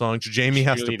singing these songs. Jamie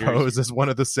has to pose as one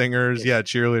of the singers. Yeah,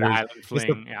 cheerleaders.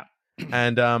 Fling, yeah.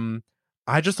 And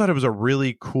I just thought it was a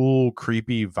really cool,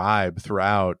 creepy vibe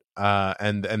throughout.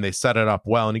 And they set it up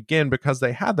well. And again, because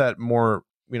they had that more,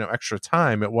 extra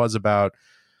time, it was about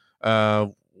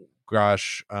about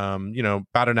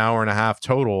an hour and a half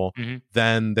total. Mm-hmm.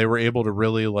 Then they were able to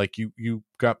really you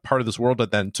got part of this world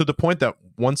at the end, to the point that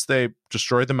once they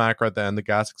destroyed the Macra at the end, the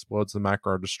gas explodes, the Macra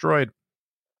are destroyed.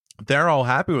 They're all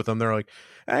happy with them. They're like,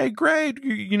 hey, great.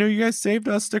 You guys saved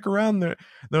us. Stick around. They're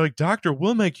like, Doctor,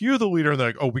 we'll make you the leader. And they're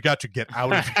like, oh, we got to get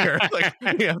out of here.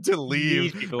 We have to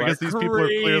leave because these people are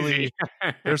clearly,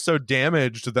 they're so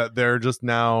damaged that they're just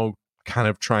now kind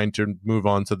of trying to move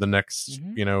on to the next,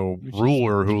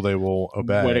 ruler who they will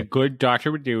obey. What a good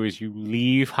doctor would do is you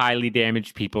leave highly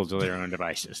damaged people to their own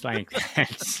devices. I think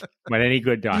that's what any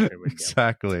good doctor would do.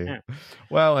 Exactly. Yeah.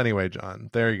 Well, anyway, John,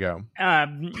 there you go.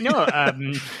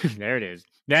 There it is.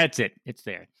 That's it. It's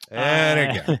there.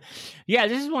 There you go. Yeah,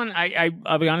 this is one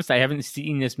I'll be honest, I haven't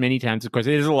seen this many times. Of course,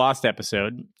 it is a lost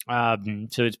episode. So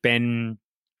it's been...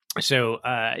 So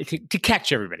to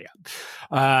catch everybody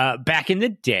up, back in the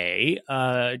day,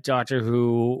 Doctor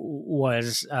Who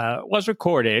was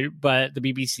recorded, but the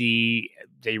BBC,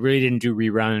 they really didn't do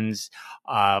reruns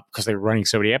because they were running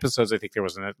so many episodes. I think there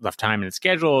wasn't enough time in the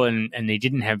schedule, and they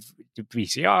didn't have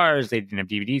VCRs, they didn't have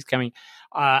DVDs coming.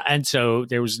 And so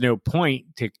there was no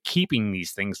point to keeping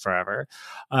these things forever.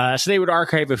 So they would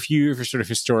archive a few for sort of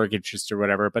historic interest or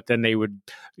whatever, but then they would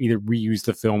either reuse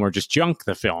the film or just junk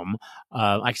the film.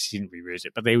 Actually, didn't reuse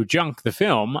it, but they would junk the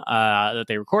film that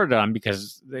they recorded on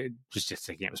because it was just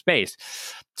taking up space.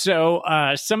 So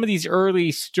some of these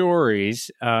early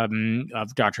stories of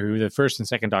Doctor Who, the first and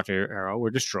second Doctor era,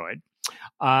 were destroyed.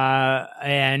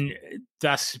 And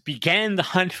thus began the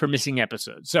hunt for missing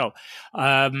episodes. So,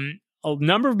 a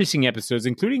number of missing episodes,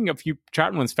 including a few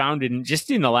charted ones found in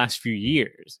the last few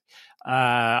years,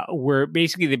 where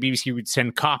basically the BBC would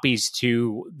send copies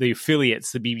to the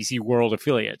affiliates, the BBC World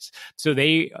affiliates. So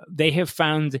they have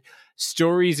found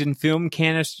stories in film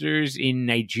canisters in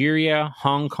Nigeria,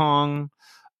 Hong Kong.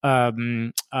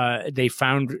 They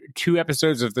found 2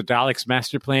 episodes of the Daleks'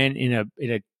 Master Plan in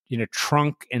a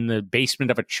trunk in the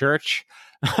basement of a church.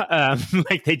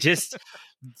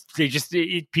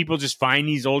 People just find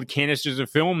these old canisters of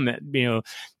film that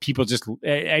people just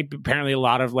apparently a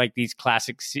lot of these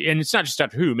classics, and it's not just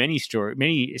Doctor Who, many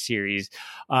series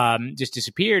just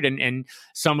disappeared, and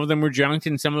some of them were junked,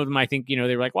 and some of them I think they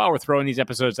were like, well, we're throwing these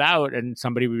episodes out, and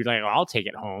somebody would be like, I'll take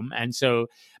it home. And so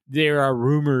there are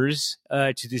rumors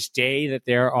to this day that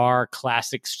there are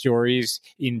classic stories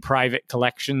in private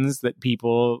collections that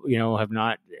people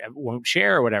won't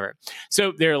share or whatever.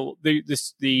 So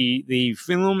the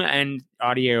film and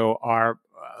audio are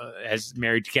as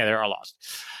married together are lost.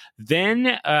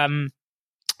 Then and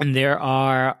there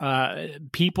are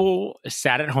people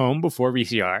sat at home before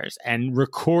VCRs and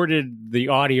recorded the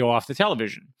audio off the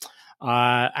television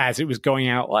as it was going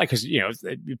out. Because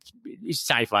it's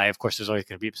sci-fi, of course, there's always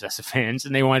going to be obsessive fans,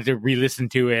 and they wanted to re-listen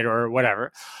to it or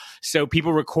whatever. So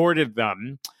people recorded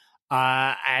them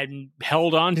and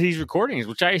held on to these recordings,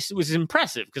 which was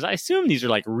impressive because I assume these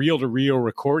are reel-to-reel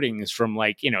recordings from the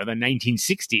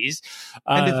 1960s.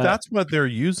 And if that's what they're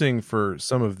using for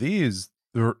some of these,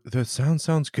 the sound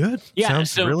sounds good. Yeah,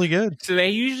 sounds really good. So they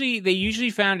usually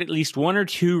found at least 1 or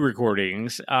 2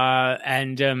 recordings,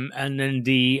 and then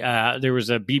there was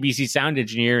a BBC sound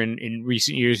engineer in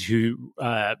recent years who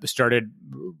started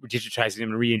digitizing them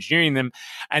and re-engineering them,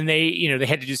 and they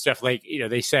had to do stuff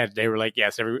they said they were like,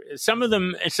 yes, some of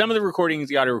the recordings,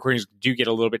 the audio recordings, do get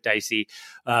a little bit dicey,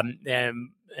 but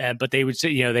they would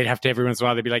say they'd have to every once in a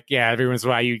while they'd be like, yeah, every once in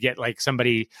a while you get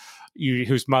somebody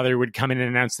whose mother would come in and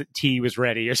announce that tea was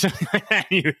ready or something like that.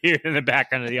 You hear it in the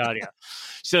background of the audio.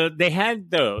 So they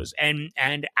had those, and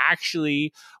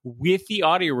actually with the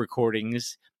audio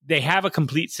recordings, they have a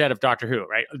complete set of Doctor Who,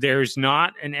 right? There's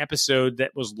not an episode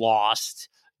that was lost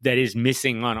that is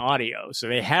missing on audio. So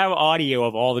they have audio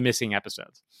of all the missing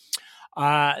episodes.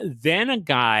 Then a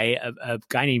guy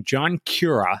named John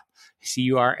Cura,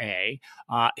 Cura.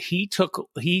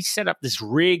 He set up this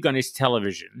rig on his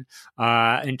television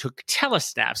and took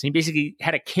telesnaps. And he basically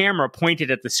had a camera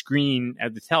pointed at the screen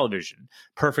of the television,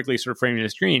 perfectly sort of framing the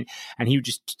screen. And he would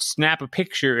just snap a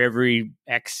picture every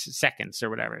X seconds or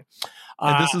whatever.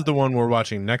 And this is the one we're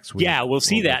watching next week. Yeah, we'll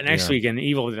see that next week in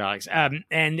Evil of the Dogs.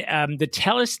 The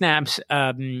telesnaps,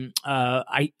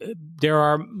 there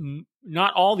are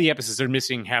not all the episodes that are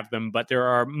missing have them, but there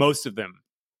are most of them.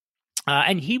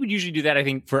 And he would usually do that, I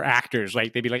think, for actors.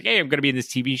 Like they'd be like, "Hey, I'm going to be in this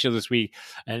TV show this week,"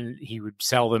 and he would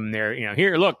sell them their,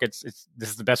 here, look, it's this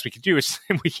is the best we can do.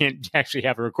 We can't actually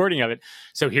have a recording of it,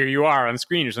 so here you are on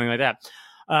screen or something like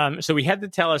that. So we had the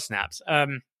telesnaps.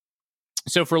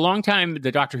 So for a long time,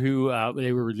 the Doctor Who, the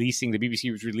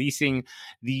BBC was releasing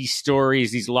these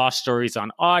stories, these lost stories on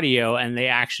audio, and they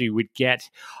actually would get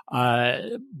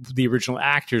the original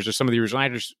actors or some of the original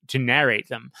actors to narrate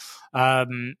them.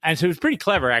 And so it was pretty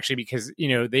clever, actually, because,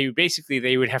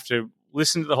 they would have to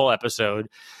listen to the whole episode,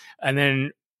 and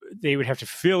then they would have to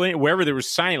fill in wherever there was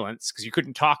silence, because you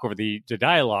couldn't talk over the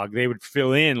dialogue. They would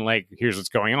fill in, like, here's what's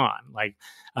going on. Like,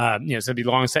 so it'd be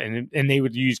long, and they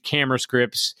would use camera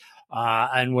scripts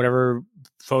and whatever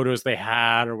photos they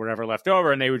had or whatever left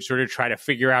over, and they would sort of try to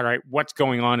figure out, right, what's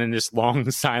going on in this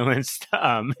long silence,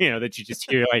 that you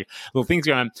just hear like little things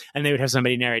going on, and they would have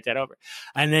somebody narrate that over.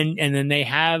 And then they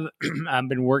have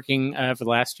been working for the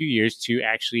last few years to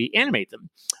actually animate them.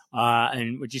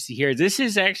 And what you see here, this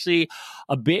is actually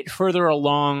a bit further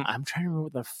along. I'm trying to remember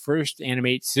what the first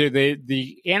animate. So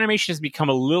the animation has become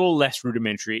a little less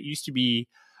rudimentary. It used to be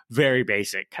very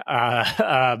basic.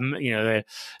 The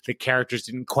characters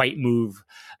didn't quite move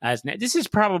as this is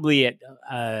probably at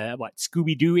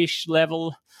Scooby-Doo-ish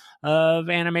level of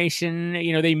animation.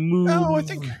 They move. Oh, I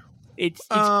think it's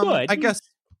good. I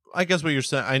guess what you're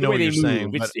saying. I know what you're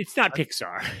saying. But it's not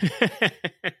Pixar.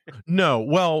 No,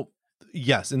 well,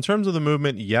 yes, in terms of the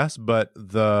movement, yes, but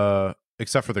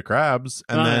except for the crabs,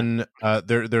 and then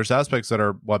there's aspects that are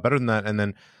a lot better than that, and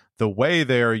then the way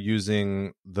they are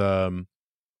using the.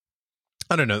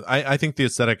 I don't know. I think the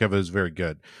aesthetic of it is very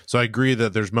good. So I agree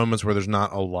that there's moments where there's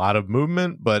not a lot of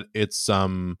movement, but it's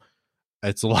a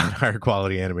lot higher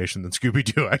quality animation than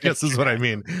Scooby-Doo, I guess is what I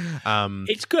mean.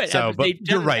 It's good. So, but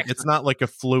you're right. It's not like a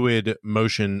fluid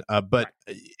motion. But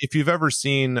if you've ever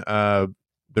seen,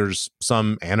 there's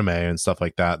some anime and stuff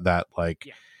like that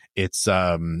it's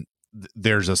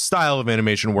there's a style of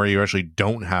animation where you actually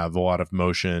don't have a lot of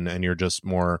motion and you're just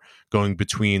more going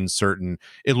between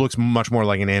it looks much more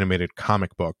like an animated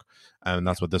comic book, and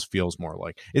that's what this feels more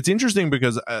like. It's interesting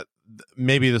because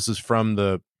maybe this is from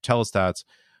the telestats,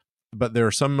 but there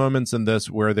are some moments in this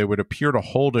where they would appear to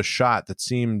hold a shot that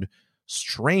seemed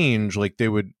strange. Like they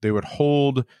would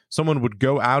hold, someone would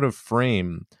go out of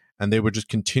frame and they would just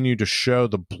continue to show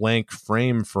the blank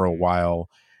frame for a while.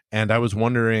 And I was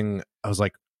wondering, I was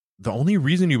like, the only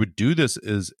reason you would do this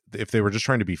is if they were just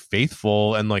trying to be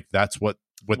faithful, and like that's what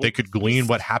they could glean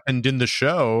what happened in the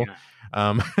show.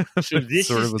 Yeah. So this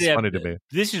sort of was funny to me.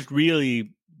 This is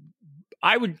really,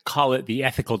 I would call it the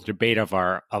ethical debate of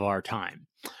our time,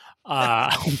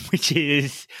 which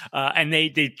is, and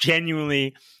they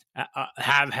genuinely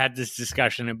have had this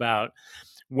discussion about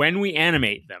when we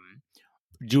animate them.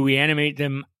 Do we animate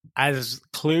them as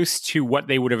close to what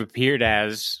they would have appeared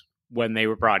as when they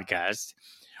were broadcast?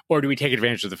 Or do we take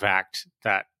advantage of the fact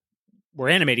that we're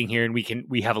animating here and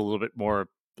we have a little bit more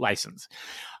license?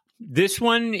 This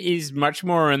one is much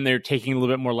more, and they're taking a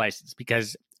little bit more license,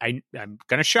 because I'm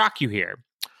going to shock you here,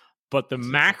 but the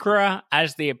Macra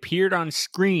as they appeared on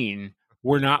screen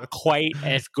were not quite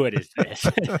as good as this.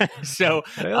 So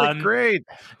they look great.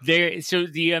 So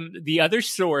the other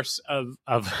source of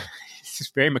this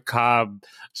is very macabre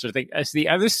sort of thing. As the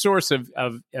other source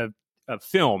of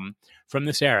film from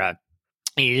this era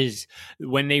is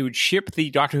when they would ship the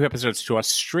Doctor Who episodes to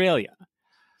Australia.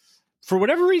 For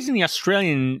whatever reason, the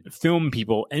Australian film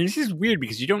people, and this is weird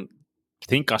because you don't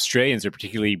think Australians are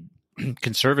particularly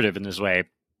conservative in this way,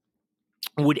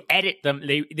 would edit them.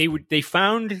 They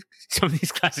found some of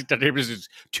these classic Doctor Who episodes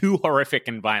too horrific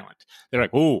and violent. They're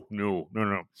like, oh, no.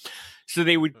 So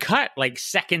they would cut like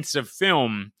seconds of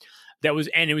film that was,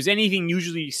 and it was anything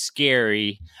usually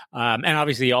scary, and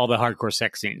obviously all the hardcore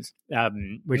sex scenes, I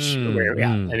mean, in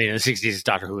the 60s,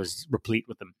 Doctor Who was replete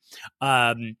with them.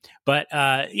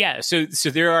 So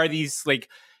there are these like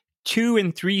 2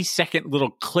 and 3 second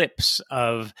little clips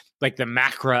of like the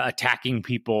Macra attacking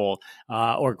people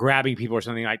or grabbing people or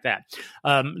something like that.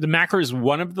 The Macra is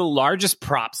one of the largest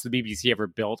props the BBC ever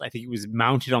built. I think it was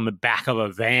mounted on the back of a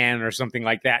van or something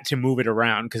like that to move it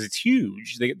around because it's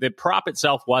huge. The prop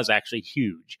itself was actually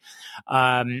huge,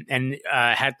 and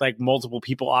had like multiple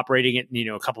people operating it.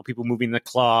 A couple people moving the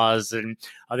claws and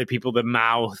other people the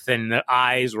mouth, and the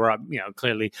eyes were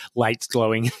clearly lights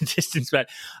glowing in the distance. But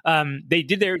they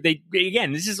did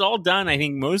again, this is all done, I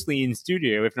think, mostly in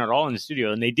studio, if not all in the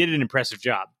studio, and they did an impressive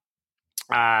job.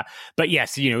 But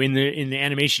yes, in the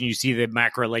animation, you see the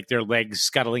Macra, like their legs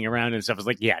scuttling around and stuff. It's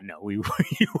like, yeah, no, you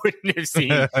wouldn't have seen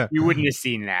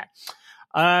that.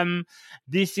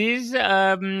 This is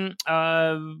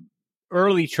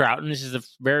early Troughton. This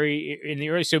is in the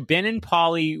early. So Ben and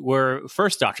Polly were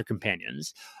first Doctor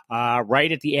companions.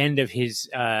 Right at the end of his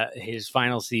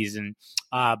final season,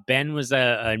 Ben was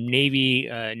a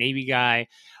Navy guy.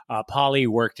 Polly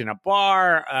worked in a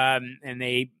bar,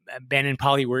 and Ben and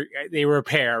Polly were a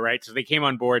pair, right? So they came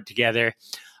on board together.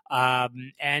 I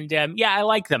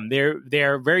like them.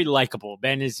 They're very likable.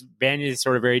 Ben is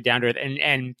sort of very down to earth,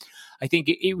 and I think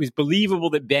it was believable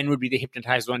that Ben would be the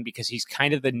hypnotized one because he's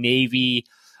kind of the Navy.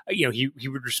 He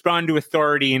would respond to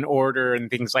authority and order and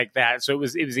things like that. So it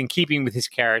was in keeping with his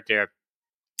character.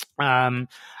 Excuse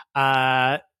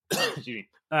me.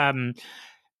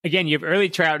 Again, you have early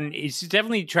Troughton. It's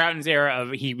definitely Troughton's era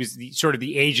of he was sort of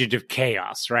the agent of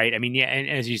chaos, right? I mean, yeah, and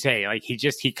as you say, like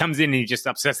he comes in and he just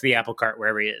upsets the apple cart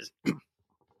wherever he is,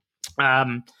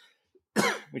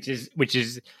 which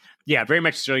is very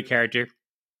much his early character.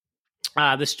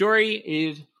 The story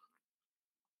is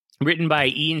written by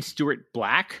Ian Stewart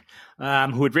Black,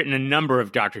 who had written a number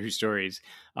of Doctor Who stories.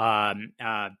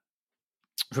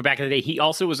 For back in the day, he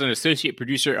also was an associate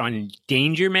producer on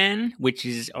Danger Man,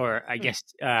 Danger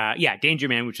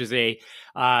Man, which is a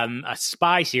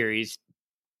spy series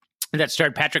that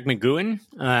starred Patrick McGoohan.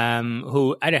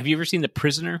 Have you ever seen The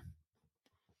Prisoner?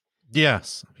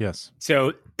 Yes.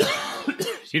 So,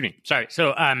 excuse me. Sorry.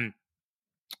 So,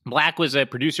 Black was a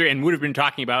producer and would have been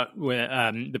talking about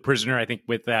The Prisoner, I think,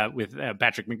 with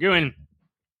Patrick McGoohan,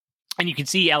 and you can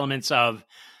see elements of.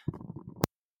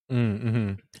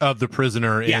 Mm-hmm. Of The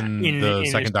Prisoner in the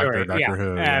second Doctor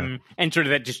Who. And sort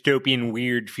of that dystopian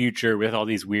weird future with all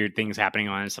these weird things happening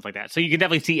on and stuff like that. So you can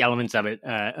definitely see elements of it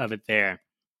there.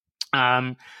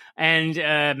 The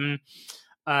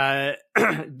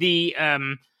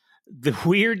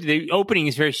opening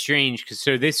is very strange because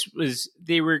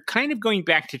they were kind of going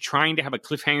back to trying to have a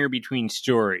cliffhanger between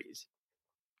stories.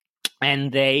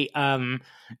 And they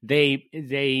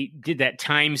did that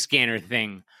time scanner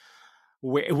thing,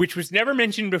 which was never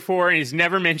mentioned before and is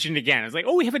never mentioned again. It's like,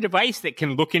 we have a device that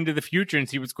can look into the future and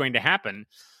see what's going to happen,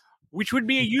 which would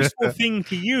be a useful thing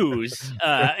to use.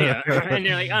 And they're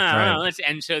like, right.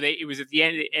 And so it was at the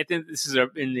end. This is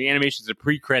in the animation, it's a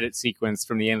pre-credit sequence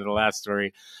from the end of the last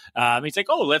story. It's like,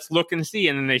 let's look and see,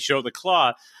 and then they show the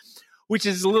claw, which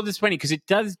is a little disappointing because it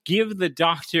does give the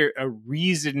Doctor a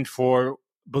reason for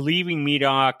believing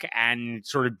Medoc and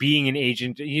sort of being an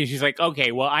agent. She's like,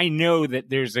 okay, well, I know that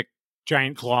there's a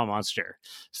giant claw monster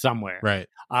somewhere. Right.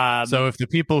 So if the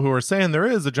people who are saying there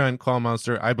is a giant claw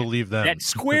monster, I believe them. That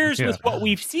squares with what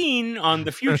we've seen on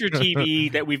the future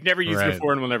TV that we've never used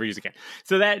before and will never use again.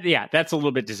 So that's a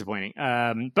little bit disappointing.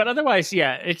 But otherwise,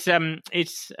 it's an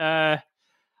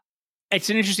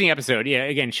interesting episode. Yeah,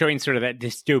 again, showing sort of that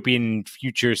dystopian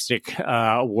futuristic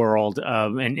world.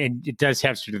 And it does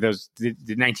have sort of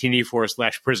the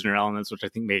 1984/Prisoner elements, which I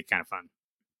think made it kind of fun.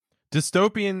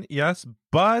 Dystopian, yes,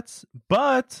 but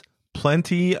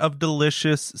plenty of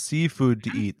delicious seafood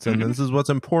to eat. And this is what's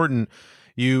important.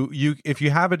 You if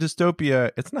you have a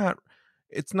dystopia, it's not,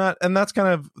 and that's kind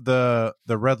of the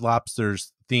Red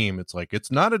Lobster's theme. It's like,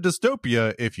 it's not a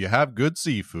dystopia if you have good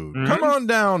seafood. Come on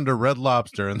down to Red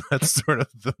Lobster, and that's sort of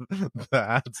the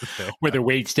ads there. Where the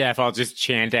waitstaff all just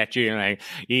chant at you like,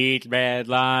 eat Red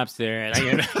Lobster.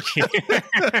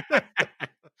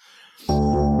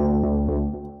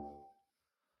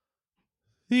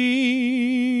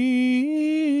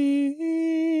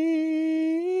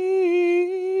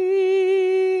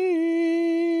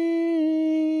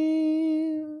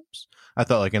 I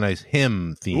thought like a nice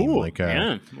hymn theme. Ooh, or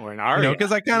an aria.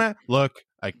 Because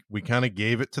we kind of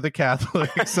gave it to the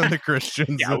Catholics and the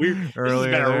Christians earlier. This has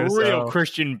been a real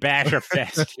Christian basher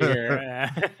fest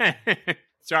here.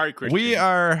 Sorry, Christian. We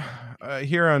are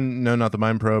here on No Not the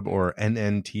Mind Probe, or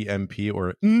NNTMP,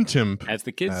 or NTIMP, as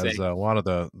the kids say. A lot of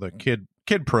the kid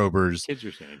probers. Kids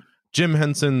are saying. Jim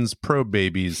Henson's probe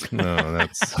babies. No, that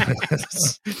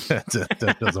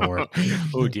doesn't work.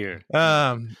 Oh dear.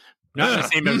 Not in the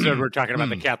same episode we're talking about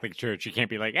the Catholic Church. You can't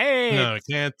be like, hey, No, I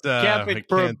can't. Catholic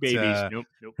probe babies. Nope.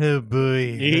 Oh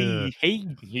boy. Hey.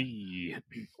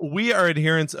 We are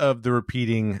adherents of the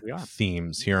repeating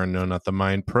themes here on No Not the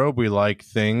Mind Probe. We like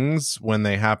things when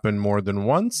they happen more than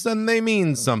once and they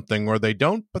mean something, or they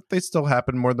don't, but they still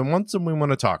happen more than once, and we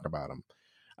want to talk about them.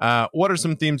 What are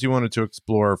some themes you wanted to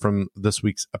explore from this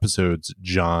week's episodes,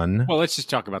 John? Well, let's just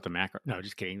talk about the Macra. No,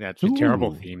 just kidding. That's a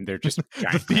terrible theme. They're just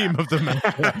the theme of the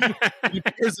Macra.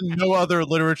 There's no other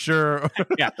literature.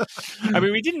 Yeah. I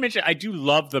mean, we didn't mention, I do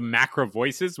love the Macra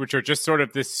voices, which are just sort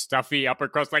of this stuffy upper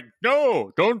crust, like,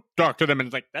 no, don't talk to them. And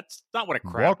it's like, that's not what a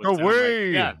crab Walk away.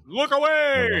 Like. Yeah, look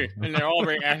away. And they're all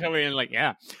very echoey and like,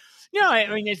 yeah. No, I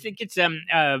mean, I think it's,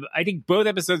 I think both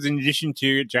episodes, in addition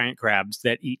to giant crabs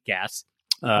that eat gas,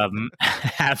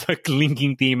 have a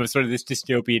linking theme of sort of this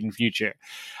dystopian future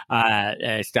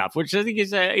stuff, which I think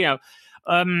is, I'm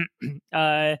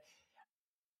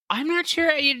not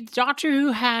sure. Doctor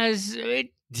Who has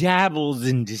dabbles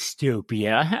in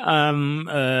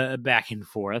dystopia back and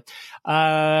forth.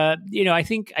 I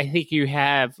think you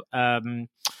have. I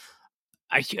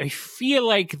feel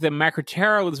like the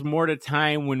Macra was more at a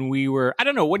time when we were. I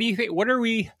don't know. What do you think?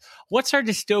 What's our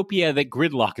dystopia that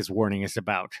Gridlock is warning us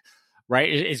about? Right?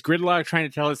 Is Gridlock trying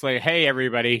to tell us, like, hey,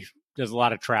 everybody, there's a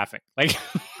lot of traffic. Like,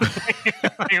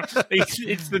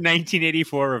 it's the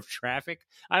 1984 of traffic.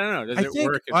 I don't know. Does it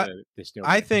work as a dystopia?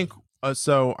 I think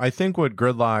so. I think what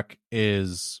Gridlock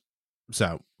is,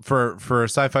 so for a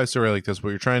sci-fi story like this,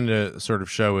 what you're trying to sort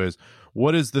of show is,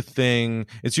 what is the thing?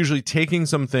 It's usually taking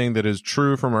something that is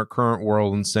true from our current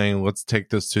world and saying, let's take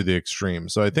this to the extreme.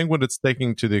 So I think what it's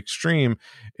taking to the extreme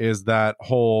is that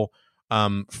whole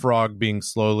frog being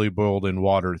slowly boiled in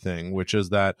water thing, which is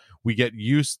that we get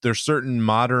used, there's certain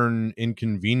modern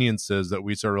inconveniences that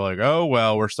we sort of like, oh,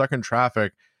 well, we're stuck in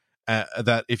traffic,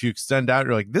 that if you extend out,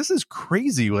 you're like, this is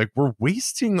crazy. Like, we're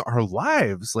wasting our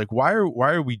lives. Like, why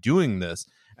are we doing this?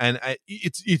 And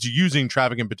it's using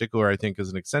traffic in particular, I think, as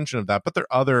an extension of that. But there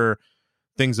are other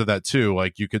things of that too.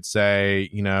 Like, you could say,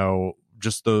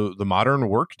 just the modern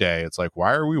work day. It's like,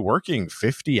 why are we working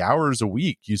 50 hours a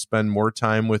week? You spend more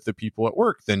time with the people at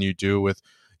work than you do with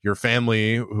your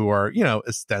family, who are,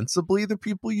 ostensibly the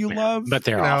people you love. But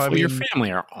they're awful. I mean, your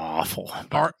family are awful.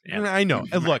 I know.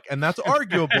 And look, and that's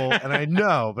arguable, and I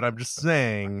know, but I'm just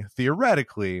saying,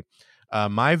 theoretically,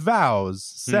 my vows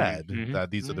said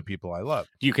that these are the people I love.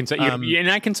 You can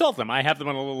and I consult them. I have them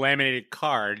on a little laminated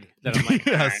card that I'm like,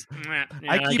 yes.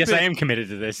 I guess I am committed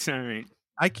to this. All right.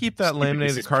 I keep that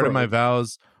laminated card of my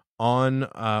vows on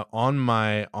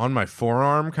my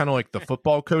forearm, kind of like the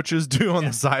football coaches do on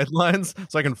the sidelines,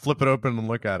 so I can flip it open and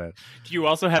look at it. Do you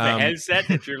also have a headset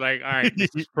that you're like, all right,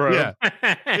 this is pro?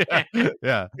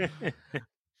 Yeah.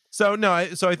 So no, I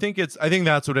think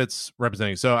that's what it's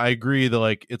representing. So I agree that,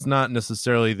 like, it's not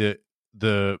necessarily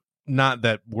the not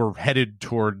that we're headed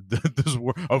toward this.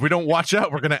 Oh, if we don't watch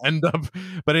out, we're going to end up.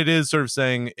 But it is sort of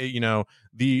saying,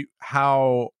 the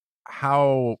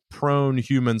how prone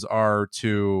humans are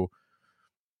to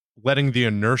letting the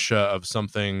inertia of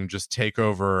something just take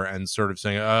over and sort of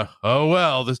saying, oh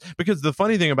well, this, because the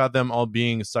funny thing about them all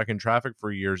being stuck in traffic for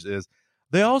years is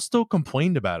they all still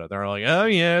complained about it. They're like, oh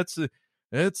yeah,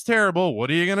 it's terrible. What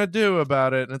are you gonna do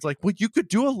about it? And it's like, well, you could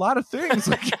do a lot of things.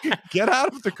 Like, you could get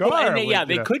out of the car. Well,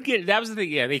 they could get. That was the thing.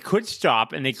 Yeah, they could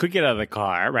stop and they could get out of the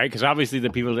car, right? Because obviously the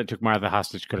people that took Martha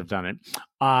hostage could have done it.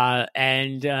 I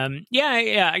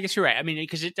guess you're right. I mean,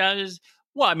 because it does.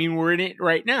 Well, I mean, we're in it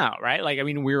right now, right? Like, I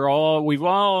mean, we've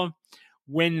all,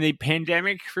 when the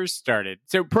pandemic first started.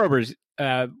 So, probers,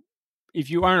 if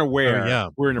you aren't aware,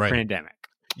 we're in a pandemic.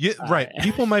 Yeah, right.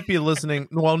 People might be listening.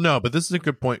 Well, no, but this is a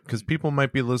good point, because people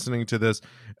might be listening to this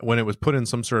when it was put in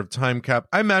some sort of time cap.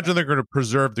 I imagine they're going to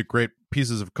preserve the great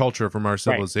pieces of culture from our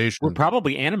civilization. Right. We're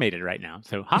probably animated right now.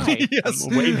 So, hi. Yes.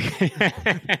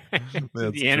 The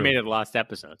animated lost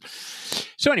episode.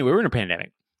 So, anyway, we're in a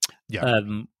pandemic. Yeah.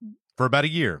 For about a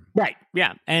year. Right.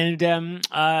 Yeah. And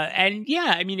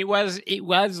yeah, I mean, it was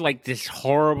like this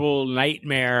horrible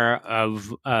nightmare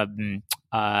of, oh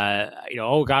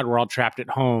God, we're all trapped at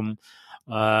home.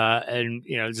 And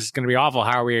this is going to be awful.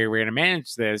 How are we going to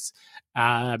manage this?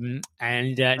 Now the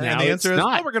answer is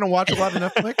not. We're going to watch a lot of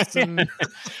Netflix.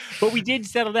 But we did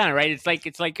settle down, right? It's like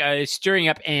stirring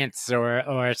up ants, or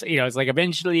it's like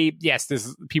eventually, yes,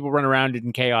 this people run around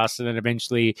in chaos, and then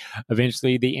eventually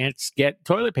the ants get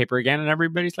toilet paper again, and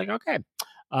everybody's like, okay.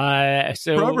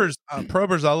 Probers,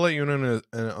 I'll let you in on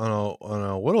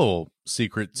a little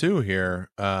secret too here,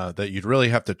 that you'd really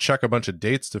have to check a bunch of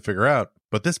dates to figure out.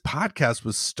 But this podcast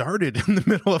was started in the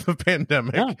middle of a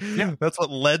pandemic. Yeah. That's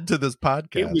what led to this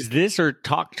podcast. It was this or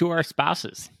talk to our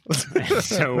spouses.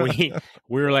 So we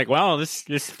were like, well, this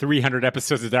 300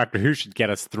 episodes of Doctor Who should get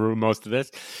us through most of this.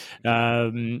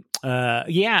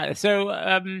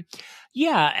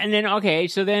 Yeah, and then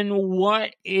so then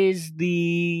what is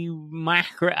the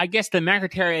Macra? I guess the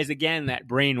Macra is again that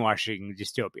brainwashing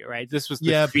dystopia, right? This was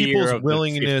the fear people's of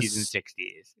willingness the 50s and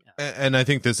 60s. Yeah. And I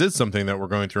think this is something that we're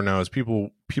going through now is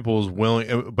people's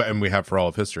and we have for all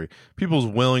of history, people's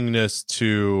willingness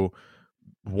to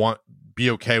be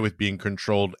okay with being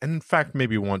controlled, and in fact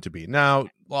maybe want to be. Now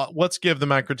let's give the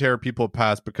Macra people a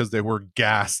pass because they were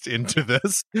gassed into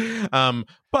this.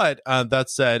 But that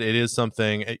said, it is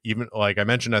something, even like I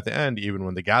mentioned at the end, even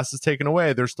when the gas is taken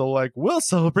away, they're still like, we'll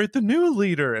celebrate the new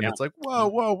leader. And it's like,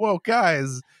 whoa,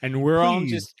 guys. And we're all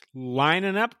just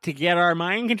lining up to get our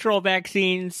mind control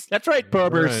vaccines. That's right,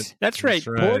 Probers. That's right.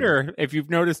 Porter, if you've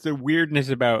noticed the weirdness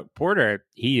about Porter,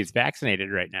 he is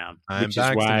vaccinated right now. Which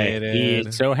is why he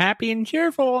is so happy and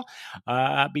cheerful,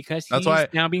 because he's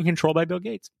now being controlled by Bill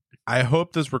Gates. I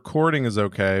hope this recording is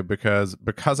okay because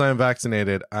I'm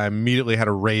vaccinated, I immediately had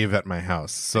a rave at my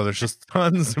house. So there's just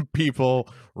tons of people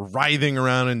writhing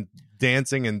around and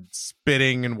dancing and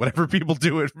spitting and whatever people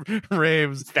do at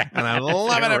raves. And I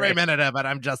love it every minute of it.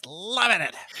 I'm just loving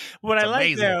it. What I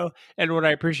like, though, and what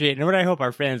I appreciate, and what I hope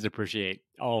our fans appreciate,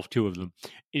 all two of them,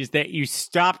 is that you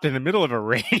stopped in the middle of a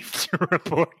rave to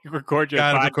record your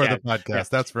podcast. Record the podcast. Yeah.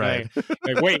 That's right.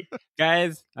 Like, wait,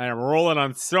 guys, I am rolling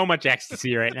on so much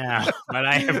ecstasy right now, but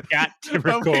I have got to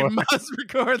record. We must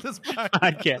record this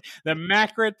podcast. The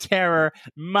Macra terror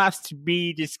must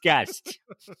be discussed.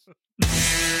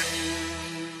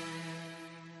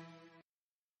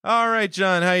 All right,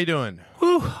 John, how you doing?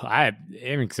 Whew, I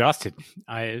am exhausted.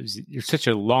 You're such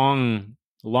a long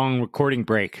recording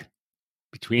break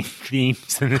between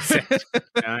themes and the set.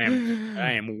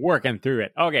 I am working through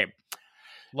it. Okay,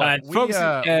 folks,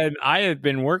 I have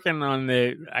been working on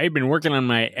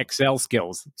my Excel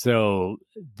skills, so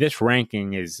this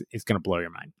ranking is going to blow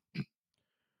your mind.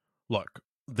 Look,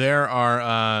 there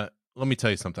are. Let me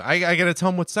tell you something. I got to tell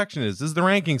them what section it is. This is the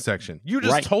ranking section. You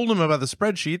just told them about the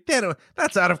spreadsheet.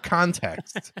 That's out of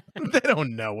context. They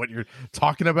don't know what you're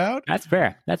talking about. That's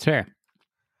fair. There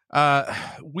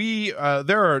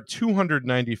are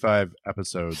 295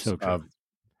 episodes of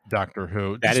Doctor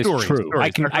Who. That is true. I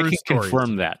can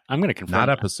confirm that. I'm going to confirm. Not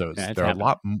episodes. There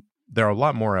are a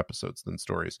lot more episodes than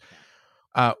stories.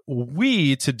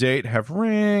 We to date have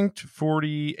ranked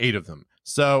 48 of them.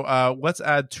 So let's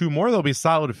add 2 more. They'll be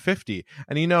solid 50.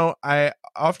 And I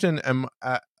often am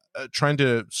trying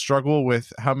to struggle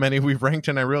with how many we've ranked,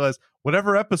 and I realize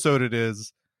whatever episode it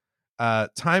is,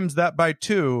 times that by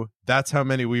 2, that's how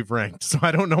many we've ranked. So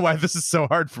I don't know why this is so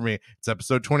hard for me. It's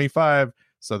episode 25,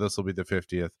 so this will be the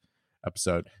 50th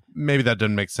episode. Maybe that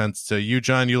doesn't make sense to you,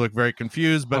 John. You look very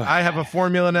confused, but I have a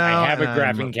formula now. I have a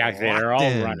graphing calculator.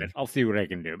 I'll run it. I'll see what I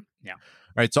can do. Yeah.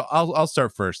 All right, so I'll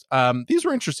start first. These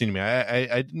were interesting to me.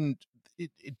 I didn't.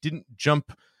 It didn't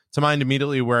jump to mind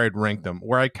immediately where I'd rank them.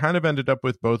 Where I kind of ended up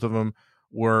with both of them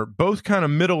were both kind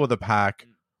of middle of the pack.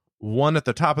 One at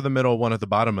the top of the middle, one at the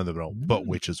bottom of the middle. But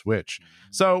which is which?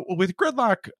 So with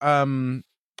Gridlock,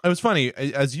 it was funny.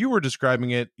 As you were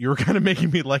describing it, you were kind of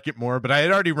making me like it more. But I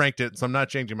had already ranked it, so I'm not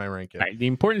changing my ranking. Right, the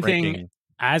important thing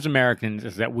as Americans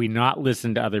is that we not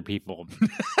listen to other people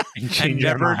and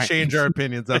never change our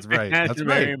opinions. That's right. That's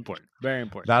very important. Very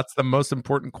important. That's the most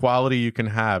important quality you can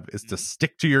have, is to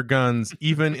stick to your guns,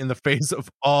 even in the face of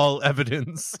all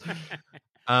evidence.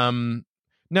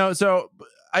 No, so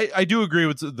I do agree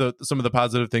with some of the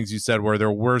positive things you said, where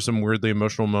there were some weirdly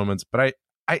emotional moments, but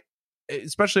I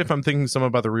especially if I'm thinking some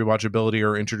about the rewatchability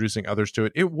or introducing others to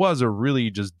it, it was a really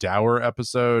just dour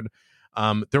episode.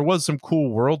 There was some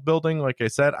cool world building. Like I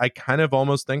said, I kind of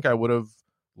almost think I would have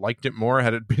liked it more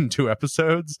had it been 2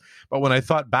 episodes. But when I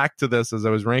thought back to this as I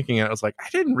was ranking it, I was like, I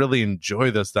didn't really enjoy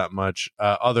this that much,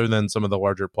 other than some of the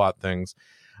larger plot things.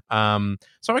 So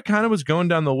I kind of was going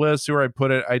down the list where I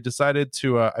put it. I decided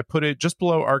to I put it just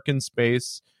below Ark in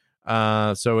Space.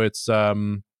 So it's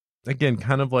again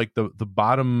kind of like the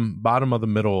bottom of the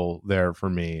middle there for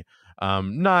me.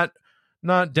 Not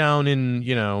down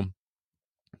in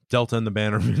Delta and the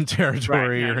Bannerman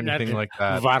territory or anything like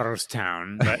that. Varus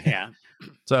Town, but yeah.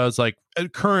 So it's like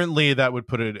currently that would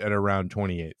put it at around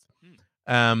 28th.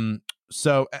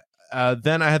 So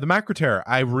then I had the Macra.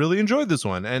 I really enjoyed this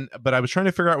one, but I was trying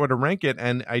to figure out where to rank it,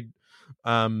 and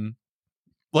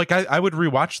like I would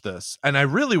rewatch this, and I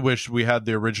really wish we had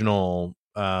the original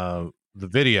the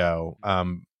video,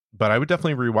 but I would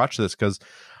definitely rewatch this because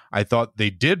I thought they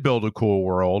did build a cool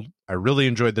world. I really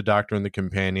enjoyed the Doctor and the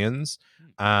companions.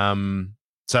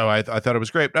 So I thought it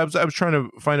was great. But I was trying to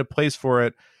find a place for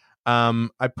it.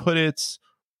 I put it.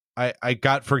 I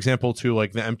got, for example, to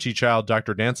like the Empty Child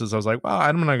Doctor Dances. I was like, well,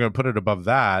 I'm not going to put it above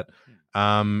that.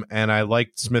 And I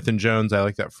liked Smith and Jones. I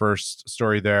like that first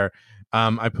story there.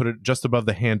 I put it just above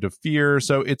the Hand of Fear.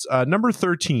 So it's number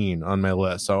 13 on my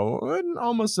list. So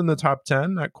almost in the top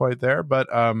 10, not quite there. But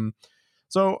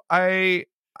so I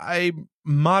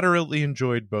moderately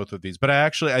enjoyed both of these. But I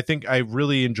think I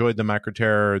really enjoyed the Macra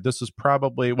Terror. This is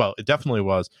probably, well, it definitely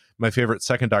was my favorite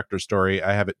Second Doctor story.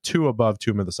 I have it 2 above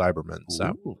Tomb of the Cybermen.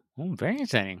 So. Ooh, very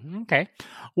exciting. Okay.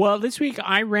 Well, this week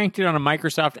I ranked it on a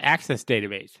Microsoft Access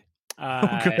database.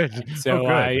 Good. So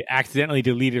I accidentally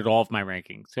deleted all of my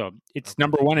rankings. So it's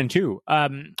number 1 and 2.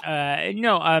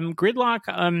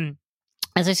 Gridlock.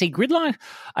 As I say, Gridlock,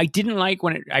 I didn't like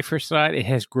when I first saw it. It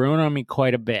has grown on me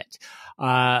quite a bit.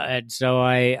 And so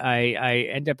I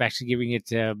end up actually giving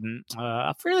it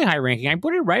a fairly high ranking. I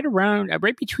put it right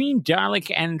between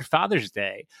Dalek and Father's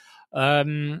Day.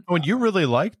 And you really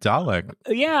like Dalek.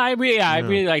 I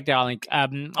really like Dalek.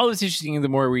 All this interesting. The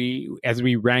more as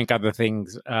we rank other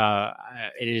things,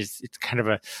 it's kind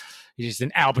of it's just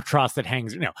an albatross that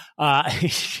hangs. No,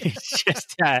 it's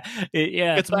just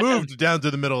it's moved down to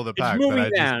the middle of the pack. It's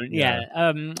moving down,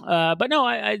 but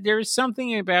no, there's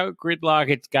something about Gridlock.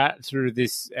 It's got sort of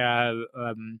this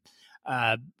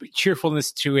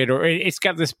cheerfulness to it, or it's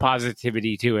got this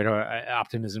positivity to it, or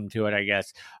optimism to it, I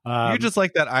guess. You just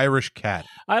like that Irish cat.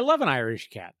 I love an Irish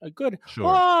cat. A good. Sure.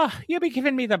 Oh, you'll be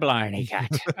giving me the blarney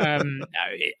cat.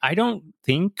 I don't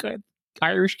think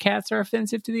Irish cats are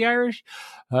offensive to the Irish.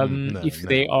 If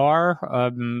they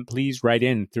are, please write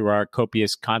in through our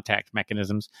copious contact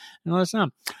mechanisms and let us know.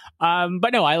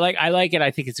 But no, I like it. I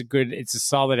think it's a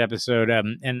solid episode.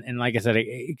 And like I said,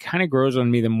 it kind of grows on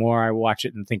me the more I watch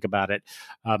it and think about it,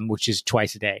 which is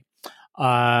twice a day.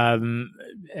 And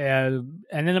then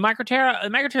the Macra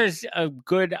Terror is a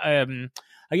good,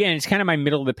 again, it's kind of my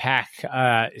middle of the pack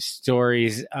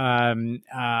stories.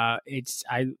 It's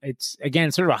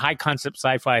again sort of a high concept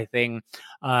sci-fi thing.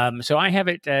 So I have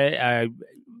it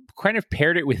kind of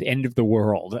paired it with End of the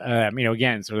World.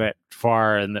 Again, sort of that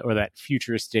far or that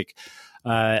futuristic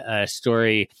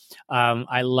story.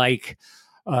 I like.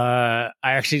 I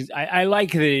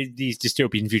like these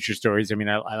dystopian future stories. I mean,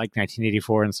 I like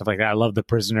 1984 and stuff like that. I love The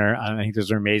Prisoner. I think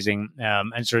those are amazing.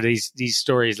 And sort of these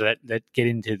stories that get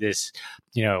into this,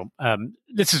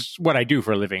 this is what I do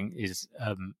for a living is,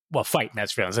 fight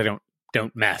mass surveillance. I don't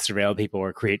mass surveil people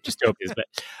or create dystopias, but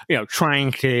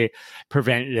trying to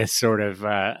prevent this sort of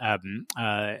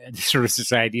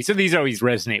society. So these always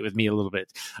resonate with me a little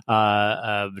bit,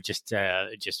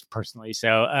 just personally.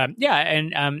 So and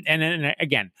then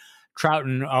again,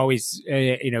 Troughton always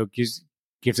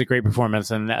gives a great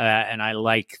performance, and I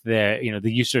like the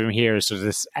use of him here as sort of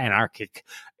this anarchic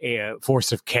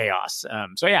force of chaos.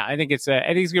 So yeah, I think it's a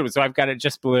good one. So I've got it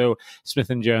just below Smith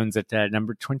and Jones at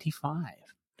number 25.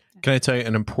 Can I tell you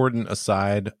an important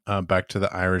aside back to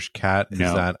the Irish cat is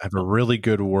that I have a really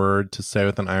good word to say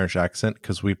with an Irish accent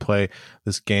because we play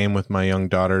this game with my young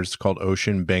daughters called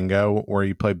Ocean Bingo, where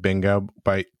you play bingo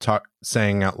by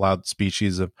saying out loud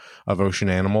species of ocean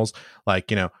animals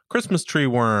like, Christmas tree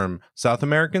worm, South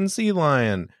American sea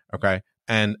lion. Okay.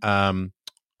 And a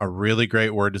really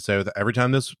great word to say with every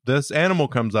time this animal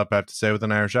comes up, I have to say with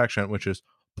an Irish accent, which is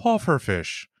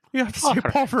pufferfish. You have to say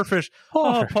pufferfish.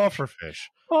 Oh, pufferfish.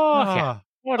 Okay.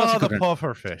 The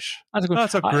pufferfish.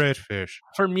 That's a great fish.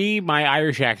 For me, my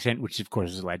Irish accent, which of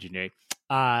course is legendary,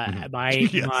 my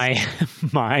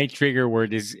trigger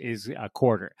word is a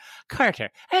quarter. Carter.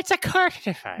 It's a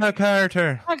quarter. A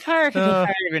Carter.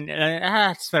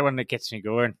 That's the one that gets me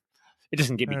going. It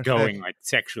doesn't get me going like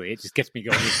sexually. It just gets me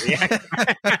going.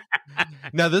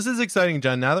 Now this is exciting,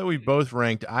 John. Now that we've both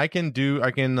ranked, I can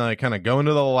kind of go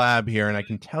into the lab here and I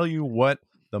can tell you what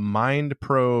the Mind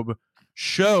Probe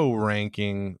show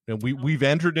ranking. We've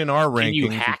entered in our ranking.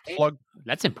 Can you hack it?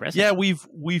 That's impressive. Yeah,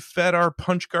 we've fed our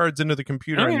punch cards into the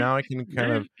computer, and now I can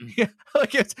kind of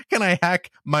can I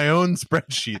hack my own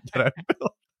spreadsheet that I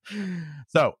built?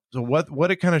 So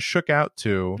what it kind of shook out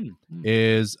to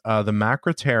is the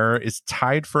Macra Terror is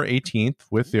tied for 18th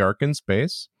with the Ark in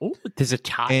Space. Oh, does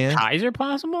ties are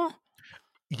possible?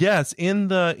 Yes, in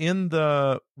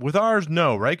the with ours,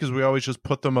 no, right? Because we always just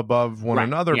put them above one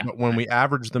another. Yeah, but when we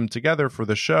average them together for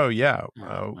the show,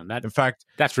 in fact,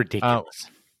 that's ridiculous.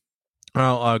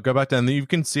 I'll go back to, and you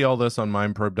can see all this on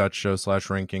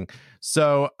mindprobe.show/ranking.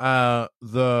 So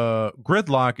the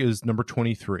Gridlock is number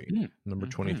 23. Number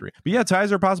 23. But yeah,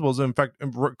 ties are possible. So in fact,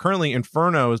 currently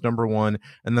Inferno is number 1,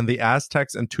 and then the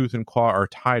Aztecs and Tooth and Claw are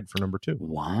tied for number 2.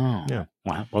 Wow. Yeah.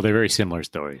 Wow. Well, they're very similar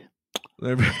stories.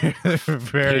 They're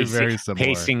very, very similar.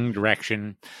 Pacing,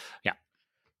 direction. Yeah.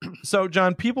 So,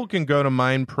 John, people can go to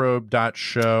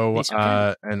mindprobe.show,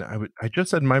 and I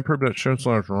just said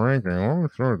mindprobe.show/ranking. I'm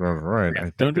sure that's right. Yeah,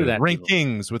 don't do that.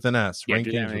 Rankings with an S. Yeah,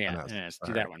 Rankings with an S. Yes,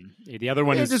 do that one. The other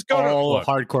one is just all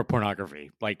hardcore pornography.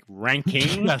 Like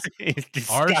ranking is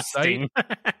disgusting. Our site,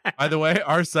 by the way,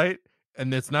 our site,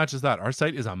 and it's not just that, our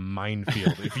site is a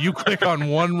minefield. If you click on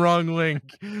one wrong link,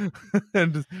 and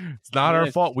it's not our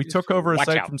fault. We took over a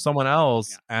site from someone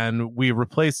else, and we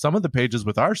replaced some of the pages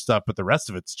with our stuff, but the rest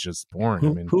of it's just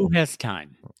boring. Who has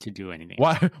time to do anything?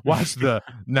 Watch the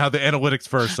analytics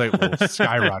for our site will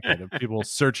skyrocket of people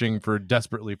searching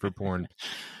desperately for porn.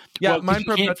 Yeah, well,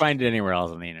 you can't find it anywhere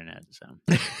else on the internet. So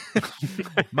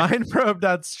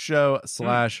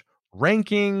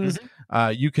mindprobe.show/rankings.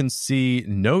 You can see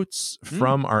notes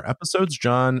from our episodes.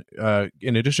 John,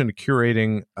 in addition to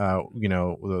curating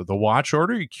the watch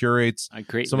order, he curates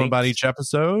some about each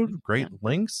episode. Great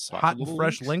links, hot and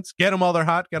fresh links. Get them while they're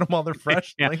hot, get them while they're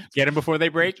fresh. Links. Get them before they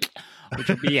break, which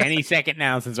will be any second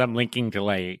now, since I'm linking to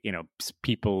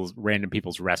random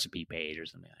people's recipe page or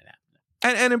something like that.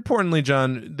 And importantly,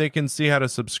 John, they can see how to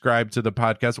subscribe to the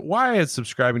podcast. Why is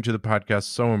subscribing to the podcast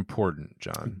so important,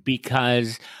 John?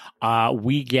 Because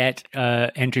we get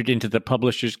entered into the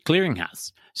Publishers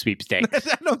Clearinghouse sweepstakes.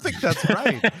 I don't think that's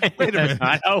right. Wait a minute.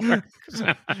 Not how it works.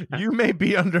 You may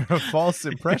be under a false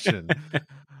impression.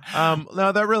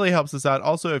 No, that really helps us out.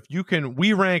 Also, if you can,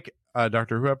 we rank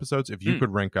Doctor Who episodes. If you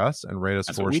could rank us and rate us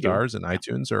 4 stars in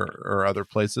iTunes or other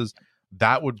places,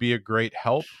 that would be a great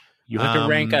help. You have to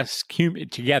rank us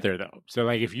together, though. So,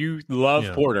 like, if you love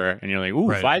Porter and you're like,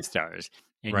 ooh, 5 stars,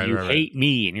 and you hate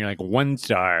me and you're like 1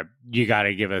 star, you got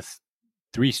to give us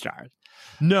 3 stars.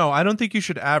 No, I don't think you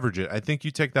should average it. I think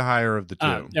you take the higher of the two.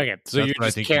 Okay, so you're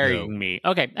just carrying me.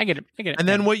 Okay, I get it. And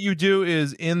then what you do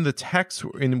is in the text,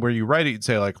 where you write it, you'd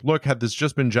say, like, look, had this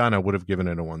just been John, I would have given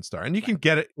it a 1 star. And you can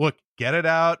get it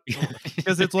out,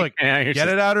 because it's like, get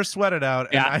it out or sweat it out.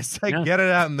 And I say, get it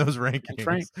out in those rankings.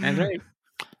 That's right.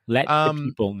 Let the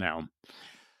people know.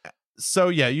 So,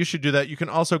 yeah, you should do that. You can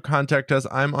also contact us.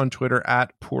 I'm on Twitter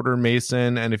at Porter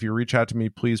Mason. And if you reach out to me,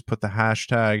 please put the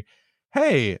hashtag,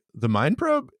 hey, the Mind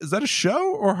Probe, is that a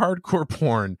show or hardcore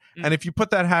porn? And if you put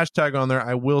that hashtag on there,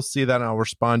 I will see that and I'll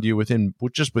respond to you within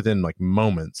like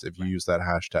moments if you use that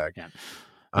hashtag. Yeah.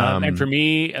 And for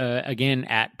me, again,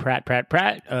 at Pratt,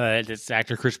 it's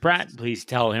actor Chris Pratt. Please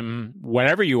tell him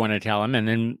whatever you want to tell him, and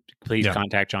then please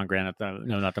contact John Grant at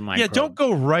not the Mind Probe. Don't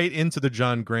go right into the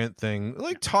John Grant thing.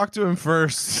 Like, talk to him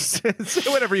first. Say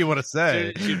whatever you want to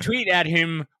say. So tweet at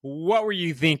him, what were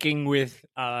you thinking with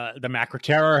the Macra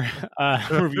Terror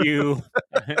review?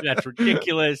 That's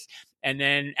ridiculous. And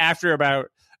then after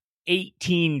about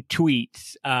 18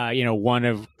 tweets, one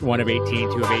of 18,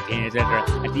 2 of 18, etc.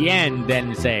 At the end,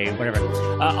 then say whatever.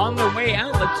 On the way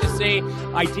out, let's just say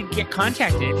I did get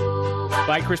contacted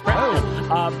by Chris Pratt,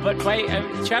 but by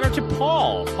shout out to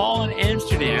Paul in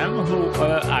Amsterdam, who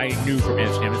I knew from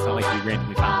Amsterdam. It's not like we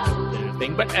randomly found the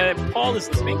thing, but Paul is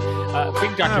listening,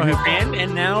 big Doctor Who fan,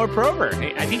 and now a prober.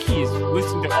 I think he's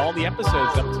listened to all the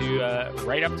episodes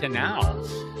right up to now,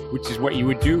 which is what you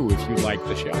would do if you liked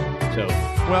the show. So,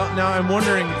 well, now I'm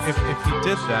wondering if he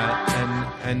did that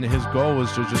and his goal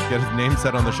was to just get his name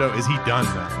said on the show. Is he done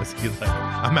now? Is he like,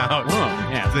 I'm out? Oh,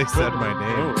 yeah. They said my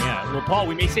name. Oh, yeah. Well, Paul,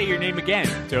 we may say your name again,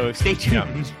 so stay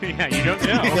tuned. Yeah, you don't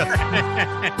know.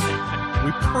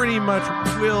 We pretty much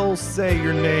will say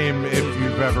your name if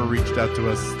you've ever reached out to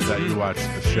us that you watched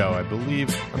the show. I believe.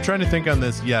 I'm trying to think on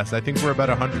this. Yes, I think we're about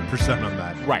 100% on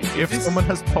that. Right. If someone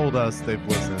has told us they've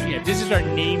listened. Yeah, this is our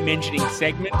name mentioning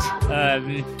segment.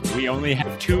 We only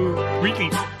have 2 really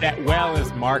that well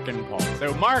as Mark and Paul.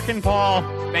 So Mark and Paul,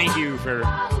 thank you for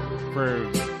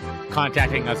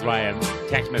contacting us via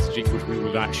text messaging, which we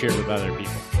will not share with other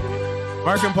people.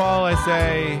 Mark and Paul, I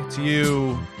say to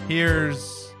you,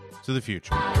 here's to the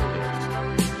future.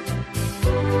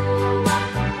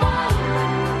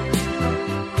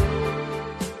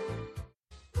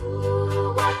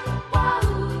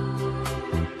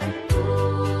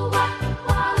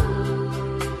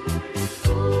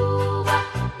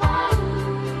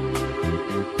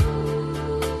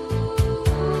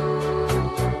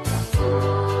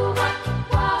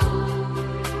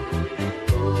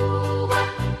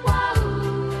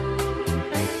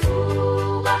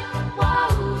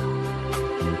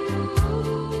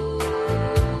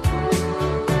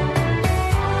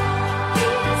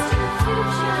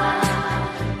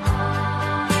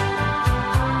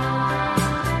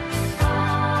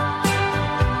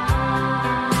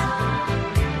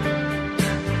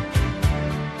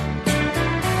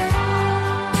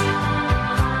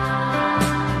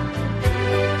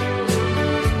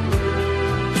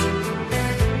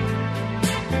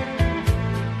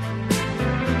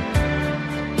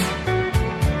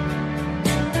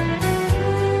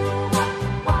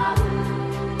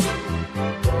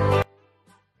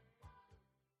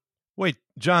 Wait,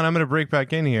 John, I'm going to break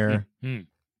back in here. Mm-hmm.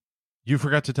 You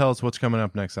forgot to tell us what's coming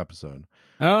up next episode.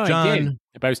 Oh, John, I did.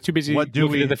 But I was too busy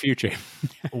looking to the future.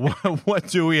 what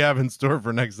do we have in store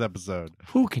for next episode?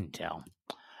 Who can tell?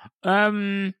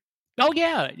 Oh,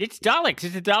 yeah, it's Daleks.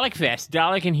 It's a Dalek Fest.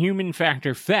 Dalek and Human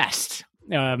Factor Fest.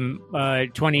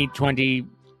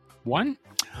 2021?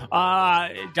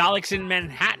 Daleks in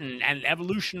Manhattan and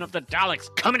Evolution of the Daleks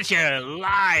coming at you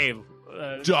live.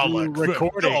 Dalek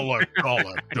recording.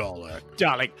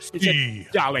 Dalek. It's a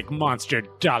Dalek monster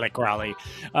Dalek rally.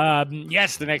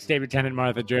 Yes, the next David Tennant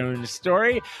Martha Jones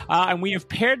story. And we have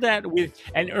paired that with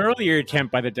an earlier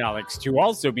attempt by the Daleks to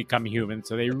also become human,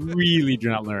 so they really do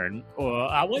not learn. Well,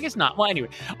 I guess not. Well, anyway,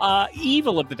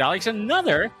 Evil of the Daleks,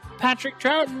 another Patrick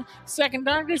Troughton Second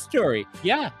Doctor story.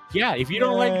 Yeah. If you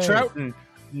don't like Troughton,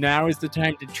 now is the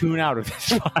time to tune out of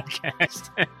this podcast.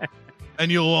 And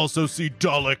you'll also see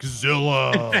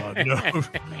Dalekzilla.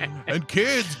 And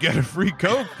kids get a free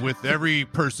Coke with every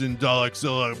person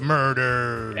Dalekzilla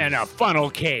murders. And a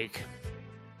funnel cake.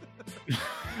 All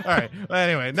right. Well,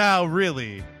 anyway, now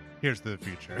really, here's the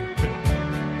future.